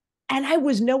 and I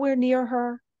was nowhere near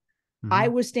her. I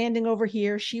Hmm. was standing over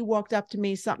here. She walked up to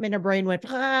me, something in her brain went,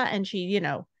 ah, and she,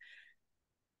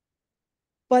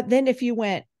 but then if you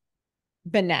went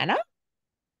banana,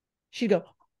 she'd go,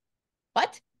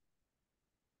 what?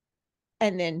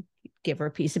 And then give her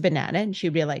a piece of banana and she'd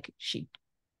be like, she'd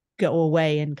go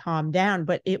away and calm down.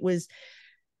 But it was,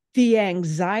 the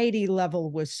anxiety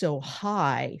level was so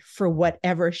high for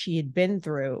whatever she had been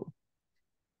through.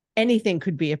 Anything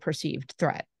could be a perceived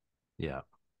threat. Yeah.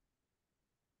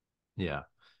 Yeah. I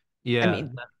Yeah,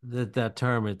 mean, that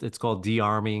term it's called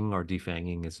de-arming or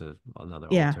defanging is another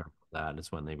old yeah. term for that.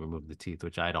 It's when they remove the teeth,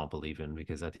 which I don't believe in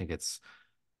because I think it's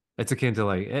akin to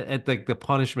like like the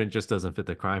punishment just doesn't fit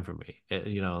the crime for me.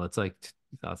 It's like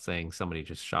not saying somebody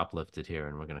just shoplifted here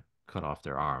and we're gonna cut off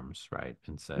their arms, right?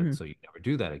 And said Mhm. so you never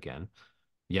do that again.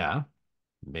 Yeah,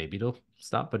 maybe it'll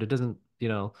stop, but it doesn't,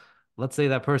 let's say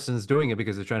that person's doing it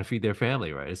because they're trying to feed their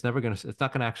family, right? It's not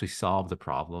gonna actually solve the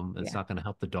problem. It's Yeah. not gonna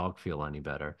help the dog feel any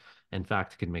better. In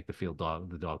fact, it can make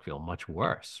the dog feel much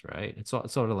worse, right? It's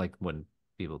sort of like when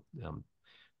people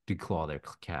declaw their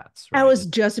cats, I right? was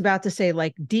just about to say,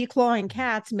 like, declawing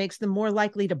cats makes them more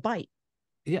likely to bite.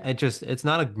 Yeah, it's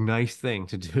not a nice thing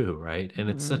to do, right? And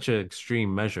it's Mm-hmm. such an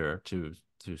extreme measure to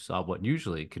solve what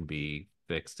usually can be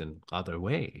fixed in other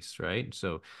ways, right?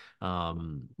 So,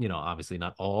 obviously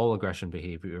not all aggressive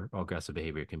behavior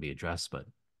can be addressed, but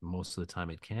most of the time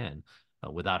it can,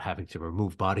 without having to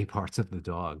remove body parts of the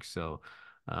dog. So,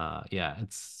 yeah,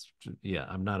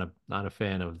 I'm not a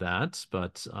fan of that,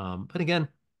 but again,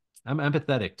 I'm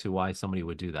empathetic to why somebody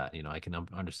would do that. I can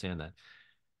understand that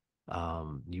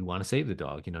you want to save the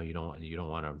dog. You don't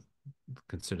want to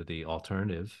consider the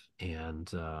alternative, and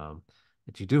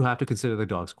but you do have to consider the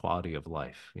dog's quality of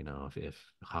life.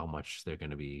 If how much they're going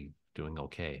to be doing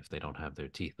okay if they don't have their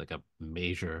teeth, like a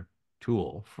major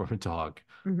tool for a dog.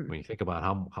 Mm-hmm. When you think about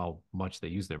how much they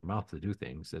use their mouth to do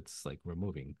things, it's like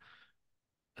removing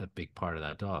a big part of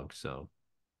that dog. So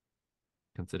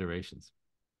considerations.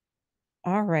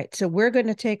 All right. So we're going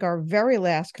to take our very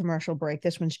last commercial break.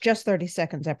 This one's just 30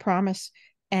 seconds, I promise.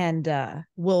 And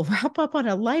we'll wrap up on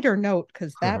a lighter note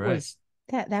because All that right. was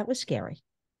that was scary.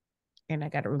 And I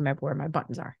got to remember where my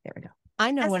buttons are. There we go.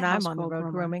 I know As a when I'm house on the girl road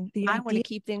groomer, grooming, the I want to idea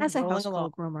keep things as a rolling house girl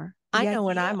along. groomer, I The know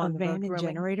when idea I'm on of the road van and grooming,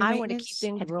 generator I want to maintenance keep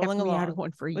things had kept rolling me out along. of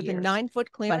one for With a years. 9-foot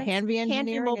But clearance, Hanvey Hanvey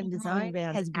Engineering Mobile and Design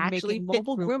Vans has been actually making fit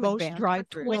mobile through grooming most vans dry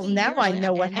for pools. well, And now I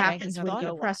know what I happens when thought you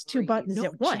it press was 2 free. buttons No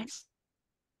at once. chance.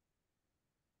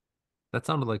 That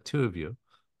sounded like two of you,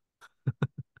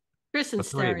 Chris in but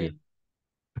three of stereo.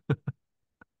 you.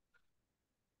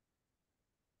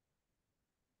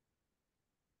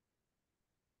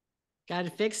 Got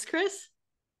it fixed, Chris?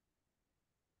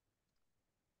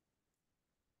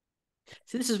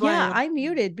 See, this is why Yeah, I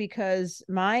muted because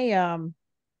my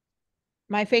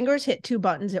fingers hit 2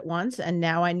 buttons at once, and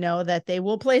now I know that they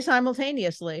will play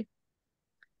simultaneously.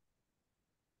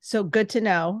 So good to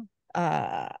know.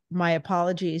 My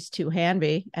apologies to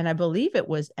Hanvey, and I believe it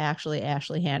was actually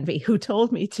Ashley Hanvey who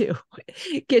told me to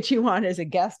get you on as a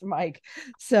guest, Mike.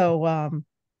 So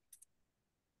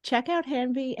check out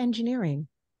Hanvey Engineering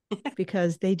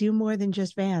because they do more than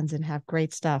just vans and have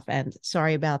great stuff. And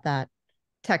sorry about that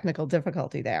technical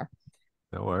difficulty there.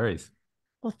 No worries.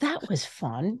 Well, that was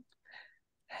fun.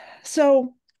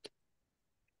 So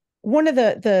one of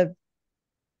the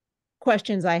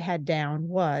questions I had down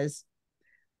was,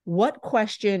 what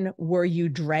question were you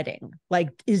dreading? Like,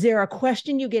 is there a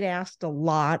question you get asked a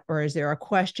lot, or is there a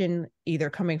question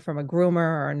either coming from a groomer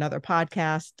or another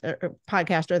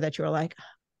podcaster that you're like,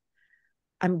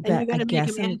 and you're I going to make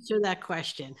guess him I'm answer that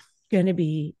question. going to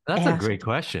be That's a asked great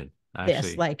question, this.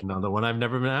 actually. Like, Another one I've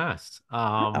never been asked.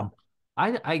 oh,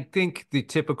 I think the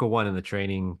typical one in the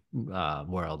training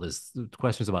world is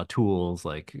questions about tools,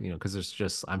 like, because there's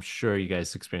just, I'm sure you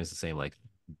guys experience the same, like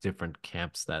different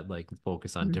camps that like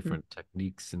focus on mhm. different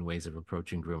techniques and ways of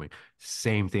approaching grooming.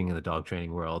 Same thing in the dog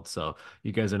training world. So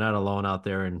you guys are not alone out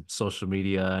there in social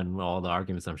media and all the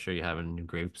arguments I'm sure you have in your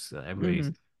groups.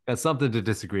 Everybody's Mhm. got something to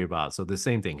disagree about. So the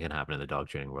same thing can happen in the dog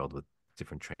training world with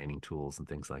different training tools and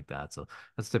things like that. So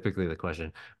that's typically the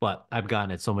question. But I've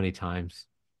gotten it so many times.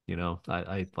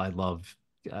 I love,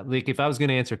 like, if I was going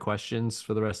to answer questions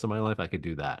for the rest of my life, I could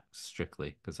do that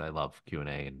strictly because I love Q&A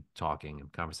and talking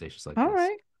and conversations like All this.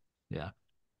 right. Yeah.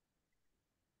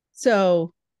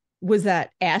 So was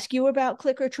that ask you about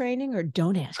clicker training or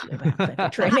don't ask you about clicker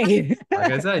training?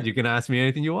 Like I said, you can ask me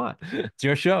anything you want. It's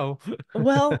your show.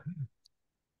 Well,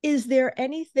 is there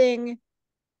anything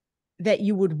that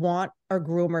you would want a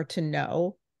groomer to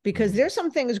know? Because there's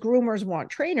some things groomers want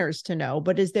trainers to know,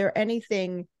 but is there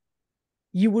anything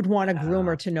you would want a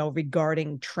groomer to know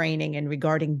regarding training and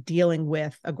regarding dealing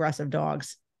with aggressive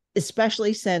dogs,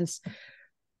 especially since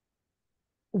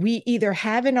we either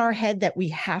have in our head that we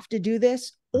have to do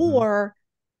this, or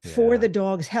for the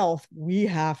dog's health, we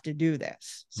have to do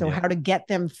this. So how to get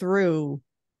them through,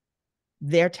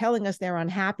 they're telling us they're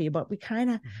unhappy, but we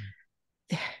kind of,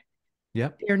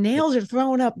 Yep. their nails are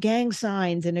throwing up gang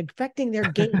signs and affecting their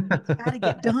gait. It's got to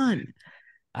get done.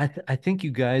 I think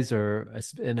you guys are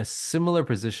in a similar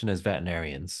position as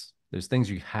veterinarians. There's things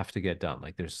you have to get done.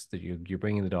 Like you're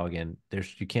bringing the dog in.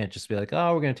 You can't just be like,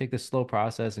 oh, we're going to take this slow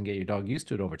process and get your dog used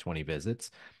to it over 20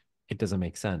 visits. It doesn't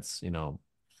make sense,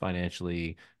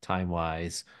 financially, time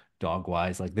wise, dog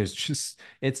wise. Like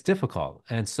it's difficult.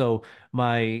 And so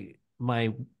my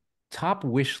top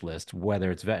wish list,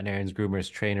 whether it's veterinarians,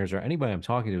 groomers, trainers, or anybody I'm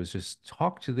talking to, is just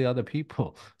talk to the other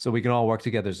people so we can all work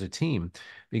together as a team.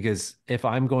 Because if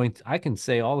I can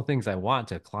say all the things I want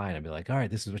to a client. I'd be like, all right,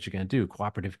 this is what you're going to do.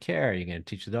 Cooperative care. You're going to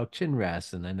teach the dog chin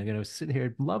rest. And then they're going to sit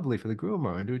here lovely for the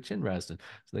groomer and do a chin rest. And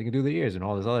so they can do the ears and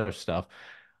all this other stuff.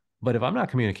 But if I'm not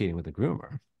communicating with the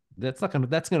groomer, that's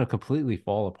gonna completely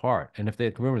fall apart. And if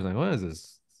the groomer's like, what is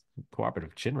this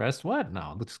cooperative chin rest? What?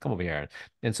 No, let's just come over here.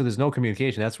 And so there's no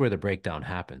communication. That's where the breakdown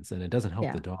happens, and it doesn't help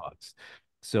Yeah. the dogs.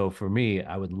 So for me,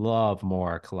 I would love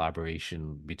more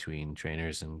collaboration between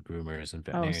trainers and groomers and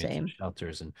Oh, veterinarians and same.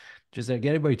 shelters, and just get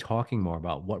everybody talking more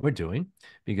about what we're doing,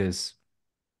 because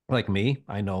like me,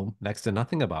 I know next to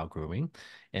nothing about grooming,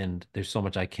 and there's so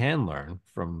much I can learn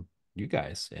from you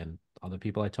guys and other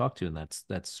people I talk to, and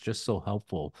that's just so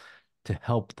helpful to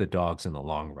help the dogs in the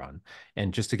long run.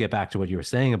 And just to get back to what you were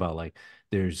saying about, like,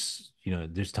 there's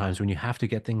times when you have to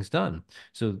get things done.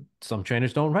 So some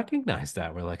trainers don't recognize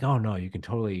that. We're like, oh no, you can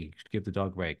totally give the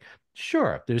dog a break.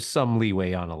 Sure, there's some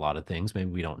leeway on a lot of things. Maybe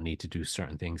we don't need to do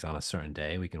certain things on a certain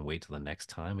day. We can wait till the next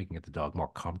time. We can get the dog more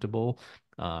comfortable,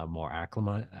 more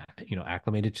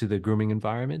acclimated to the grooming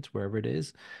environment wherever it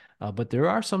is. But there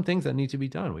are some things that need to be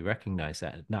done. We recognize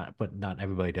that, but not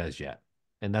everybody does yet.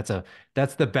 And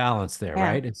that's the balance there, Yeah.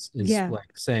 right? It's Yeah.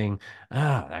 like saying,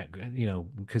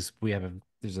 because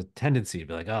there's a tendency to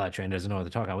be like, oh, that trainer doesn't know what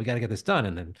they're talking about. We got to get this done.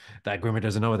 And then that groomer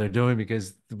doesn't know what they're doing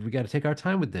because we got to take our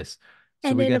time with this. So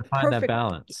And we in got a to find that perfect,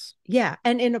 balance. yeah,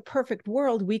 and in a perfect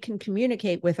world, we can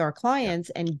communicate with our Yeah. clients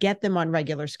and get them on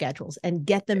regular schedules and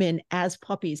get them in as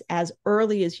puppies as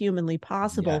early as humanly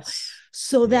possible Yes.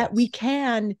 so that we Yes.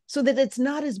 can, so that it's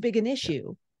not as big an Yeah.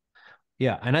 issue.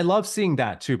 Yeah, and I love seeing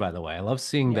that too, by the way. I love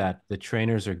seeing Yeah. that the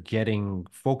trainers are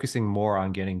focusing more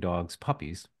on getting dogs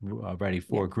puppies ready Yeah.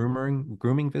 for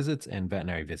grooming visits and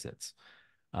veterinary visits.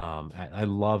 I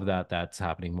love that that's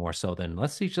happening more so than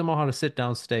let's teach them all how to sit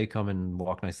down, stay, come and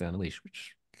walk nicely on a leash,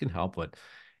 which can help, but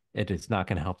it is not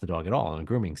going to help the dog at all in a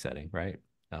grooming setting, right?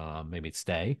 Maybe it's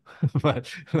stay, but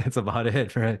that's about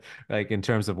it, right? Like in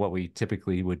terms of what we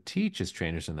typically would teach as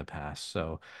trainers in the past.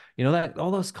 So, that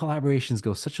all those collaborations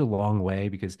go such a long way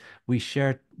because we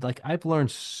share, like, I've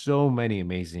learned so many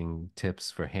amazing tips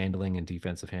for handling and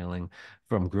defensive handling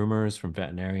from groomers, from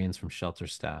veterinarians, from shelter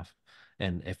staff.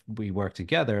 And if we work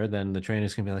together, then the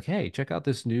trainers can be like, hey, check out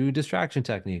this new distraction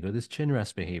technique or this chin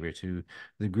rest behavior to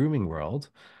the grooming world,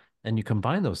 and you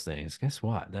combine those things, guess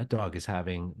what? That dog is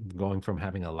going from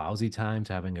having a lousy time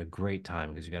to having a great time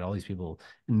because you got all these people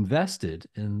invested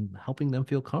in helping them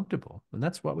feel comfortable. And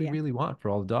that's what we Yeah. really want for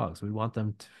all the dogs. We want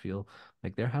them to feel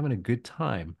like they're having a good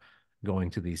time going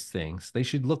to these things. They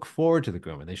should look forward to the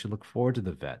groomer. They should look forward to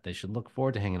the vet. They should look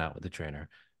forward to hanging out with the trainer,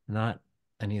 not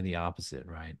any of the opposite,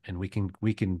 right? And we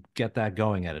can get that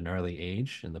going at an early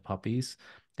age in the puppies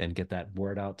and get that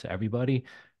word out to everybody.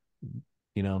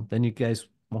 Then you guys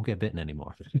won't get bitten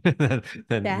anymore.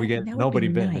 Then we get That would be nobody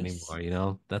bitten nice.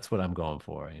 anymore. That's what I'm going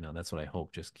for. That's what I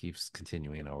hope just keeps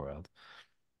continuing in our world.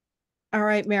 All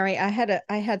right, Mary, I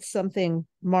had something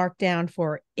marked down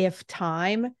for if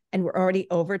time, and we're already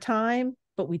over time,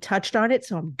 but we touched on it,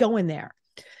 so I'm going there.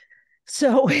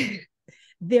 So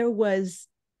there was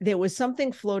there was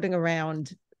something floating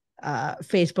around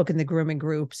Facebook and the grooming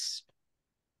groups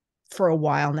for a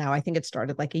while now. I think it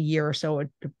started like a year or so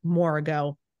more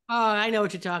ago Oh, I know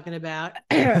what you're talking about.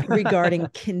 regarding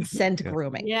consent Yeah.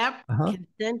 grooming. Yep. Uh-huh.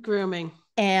 Consent grooming.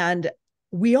 And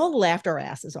we all laughed our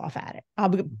asses off at it. I'll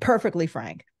be perfectly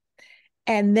frank.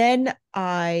 And then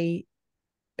I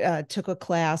took a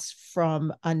class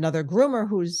from another groomer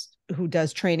who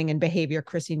does training in behavior,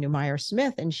 Chrissy Newmeyer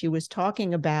Smith, and she was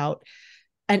talking about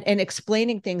and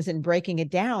explaining things and breaking it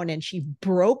down. And she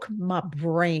broke my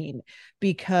brain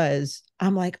because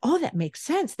I'm like, oh, that makes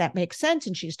sense. That makes sense.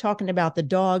 And she's talking about the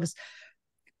dogs.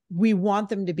 We want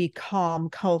them to be calm,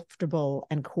 comfortable,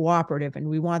 and cooperative. And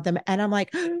we want them. And I'm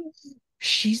like,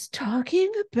 she's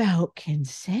talking about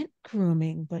consent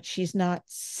grooming, but she's not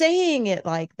saying it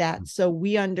like that. So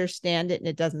we understand it and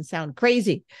it doesn't sound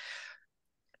crazy.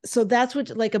 So that's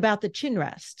what, like, about the chin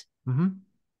rest, Mm-hmm.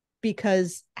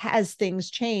 because as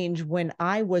things change, when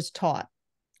I was taught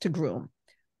to groom,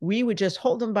 we would just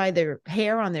hold them by their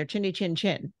hair on their chinny chin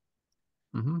chin.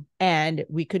 Mm-hmm. And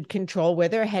we could control where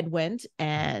their head went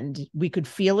and we could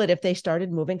feel it if they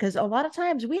started moving. Because a lot of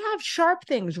times we have sharp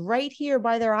things right here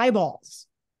by their eyeballs.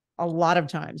 A lot of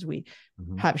times we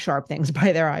Mm-hmm. have sharp things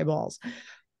by their eyeballs.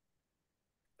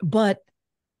 But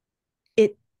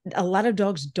it a lot of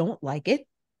dogs don't like it.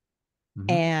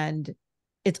 Mm-hmm. And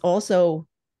it's also,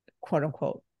 quote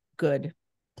unquote, good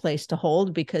place to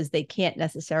hold because they can't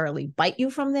necessarily bite you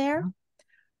from there,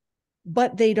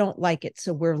 but they don't like it.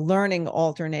 So we're learning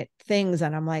alternate things.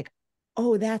 And I'm like,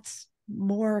 oh, that's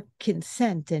more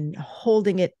consent and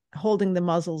holding the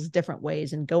muzzles different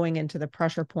ways and going into the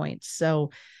pressure points.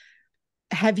 So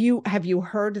have you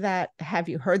heard that? Have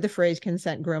you heard the phrase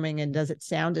consent grooming? And does it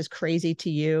sound as crazy to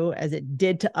you as it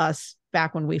did to us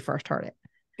back when we first heard it?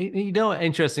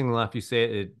 Interesting enough, you say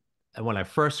it. When I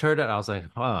first heard it, I was like,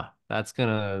 huh, that's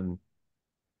gonna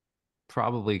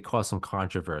probably cause some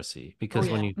controversy Oh because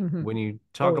when yeah. you Mm-hmm. when you Oh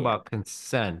talk yeah. about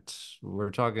consent,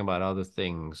 we're talking about other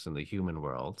things in the human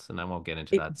world, and I won't get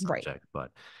into that Right. subject,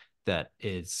 but that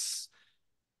is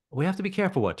we have to be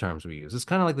careful what terms we use. It's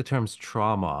kind of like the terms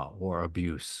trauma or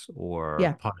abuse or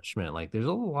Yeah. punishment. Like there's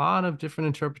a lot of different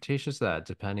interpretations of that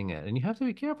depending on, and you have to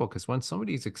be careful because when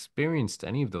somebody's experienced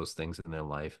any of those things in their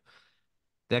life,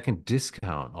 that can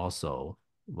discount also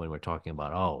when we're talking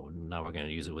about, oh, now we're going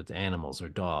to use it with animals or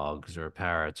dogs or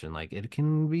parrots, and like it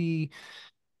can be,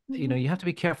 you have to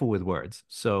be careful with words.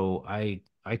 So I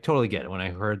totally get it. When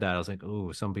I heard that, I was like,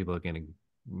 oh, some people are going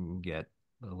to get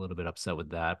a little bit upset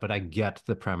with that, but I get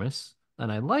the premise, and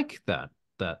I like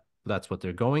that's what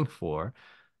they're going for.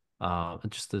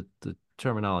 Just the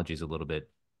terminology is a little bit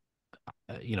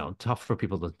tough for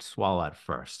people to swallow at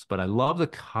first. But I love the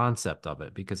concept of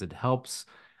it because it helps.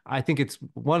 I think it's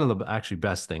one of the actually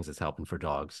best things that's helping for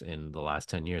dogs in the last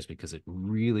 10 years because it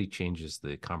really changes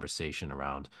the conversation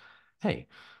around, hey,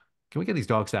 can we get these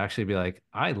dogs to actually be like,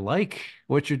 I like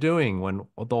what you're doing, when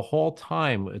the whole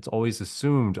time it's always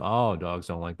assumed, oh, dogs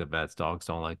don't like the vets, dogs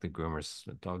don't like the groomers,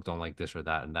 dogs don't like this or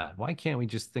that and that. Why can't we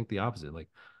just think the opposite? Like,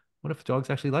 what if dogs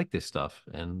actually like this stuff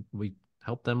and we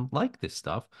help them like this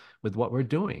stuff with what we're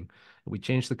doing? We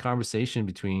change the conversation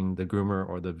between the groomer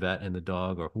or the vet and the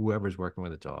dog or whoever's working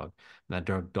with a dog. And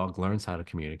that dog learns how to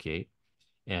communicate.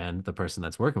 And the person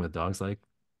that's working with dogs, like,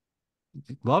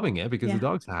 loving it because the Yeah.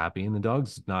 dog's happy and the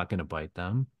dog's not going to bite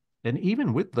them. And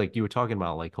even with, like, you were talking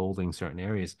about, like, holding certain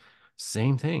areas,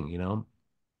 same thing,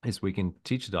 is we can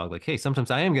teach the dog, like, hey, sometimes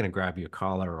I am going to grab your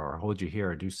collar or hold you here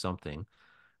or do something,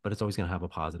 but it's always going to have a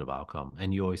positive outcome.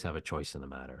 And you always have a choice in the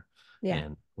matter. Yeah.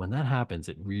 And when that happens,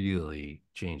 it really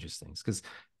changes things.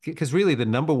 Because really the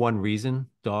number one reason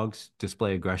dogs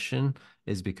display aggression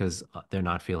is because they're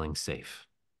not feeling safe.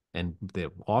 And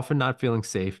they're often not feeling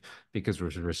safe because we're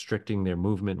restricting their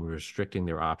movement, we're restricting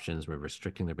their options, we're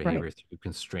restricting their Right. behavior through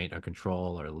constraint or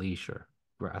control or leash or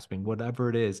grasping, whatever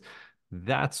it is.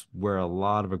 That's where a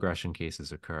lot of aggression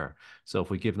cases occur. So if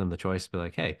we give them the choice to be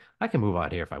like, hey, I can move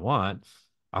out here if I want,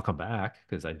 I'll come back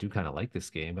because I do kind of like this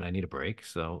game, but I need a break.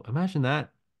 So imagine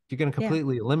that you're going to Yeah.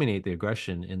 completely eliminate the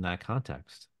aggression in that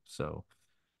context. So,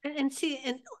 And see,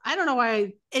 and I don't know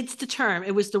why it's the term.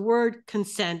 It was the word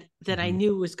consent that I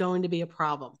knew was going to be a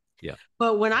problem. yeah.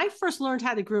 But when I first learned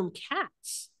how to groom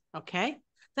cats, okay,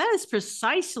 that is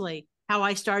precisely how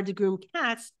I started to groom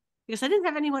cats because I didn't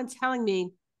have anyone telling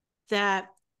me that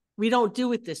we don't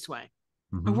do it this way.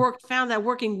 Mm-hmm. Found that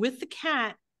working with the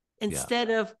cat Yeah.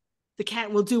 instead of the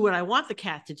cat will do what I want the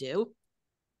cat to do,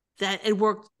 that it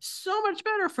worked so much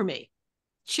better for me.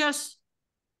 Just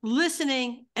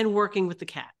listening and working with the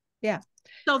cat. Yeah.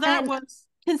 So that And was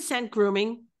consent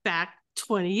grooming back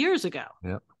 20 years ago.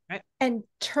 Yeah. Right. and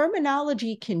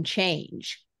terminology can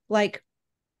change. Like,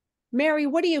 Mary,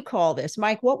 what do you call this?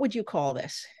 Mike, what would you call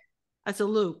this? That's a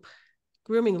loop,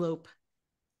 grooming loop.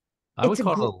 I would It's a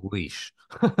call it a leash.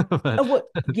 But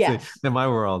yes. in my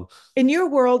world. In your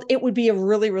world, it would be a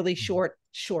really, really short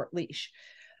leash.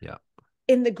 Yeah.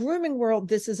 In the grooming world,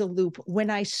 this is a loop. When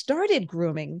I started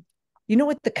grooming, you know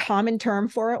what the common term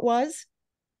for it was?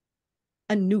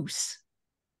 A noose,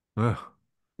 Ugh.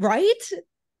 right?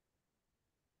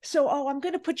 So, oh, I'm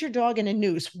going to put your dog in a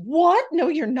noose. What? No,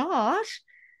 you're not.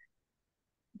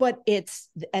 But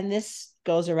and this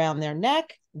goes around their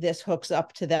neck. This hooks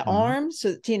up to the arm.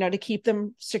 So, to keep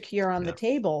them secure on the Yeah.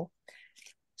 table.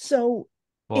 So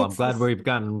Well, I'm glad we've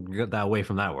gotten that away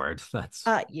from that word. That's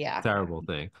yeah. a terrible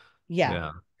thing. Yeah.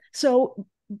 Yeah. So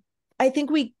I think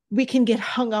we can get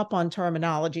hung up on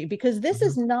terminology because this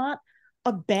is not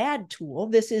a bad tool.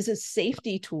 This is a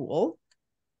safety tool.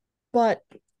 But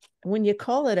when you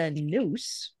call it a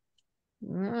noose,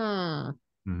 not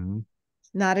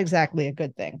exactly a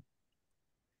good thing.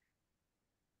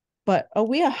 But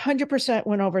we 100%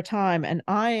 went over time, and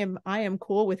I am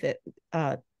cool with it.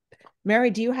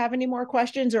 Mary, do you have any more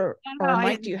questions, or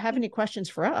Mike, do you have any questions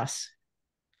for us?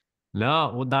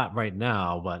 No, well, not right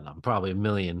now, but I'm probably a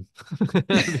million.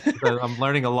 Because I'm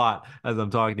learning a lot as I'm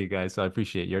talking to you guys. So I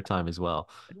appreciate your time as well.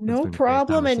 It's No been a great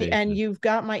problem. And conversation. you've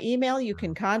got my email. You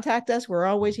can contact us. We're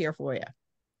always here for you.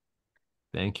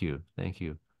 Thank you. Thank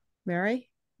you. Mary?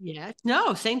 Yeah.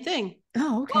 No, same thing.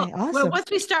 Oh, okay. Well, Awesome.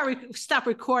 once we stop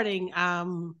recording,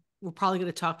 we're probably going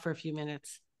to talk for a few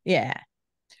minutes. Yeah.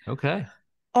 Okay.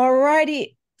 All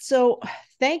righty. So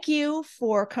thank you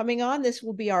for coming on. This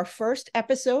will be our first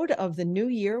episode of the new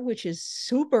year, which is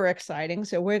super exciting.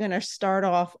 So we're going to start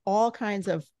off all kinds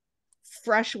of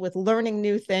fresh with learning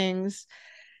new things.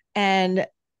 And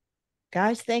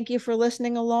guys, thank you for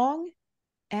listening along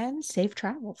and safe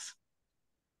travels.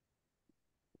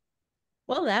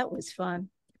 Well, that was fun.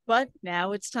 But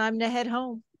now it's time to head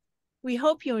home. We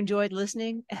hope you enjoyed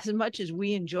listening as much as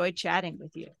we enjoyed chatting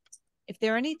with you. If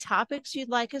there are any topics you'd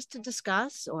like us to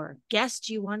discuss or guests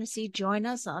you want to see join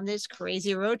us on this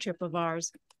crazy road trip of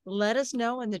ours, let us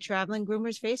know in the Traveling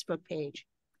Groomers Facebook page.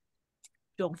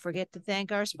 Don't forget to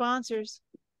thank our sponsors.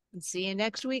 And see you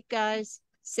next week, guys.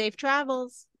 Safe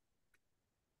travels.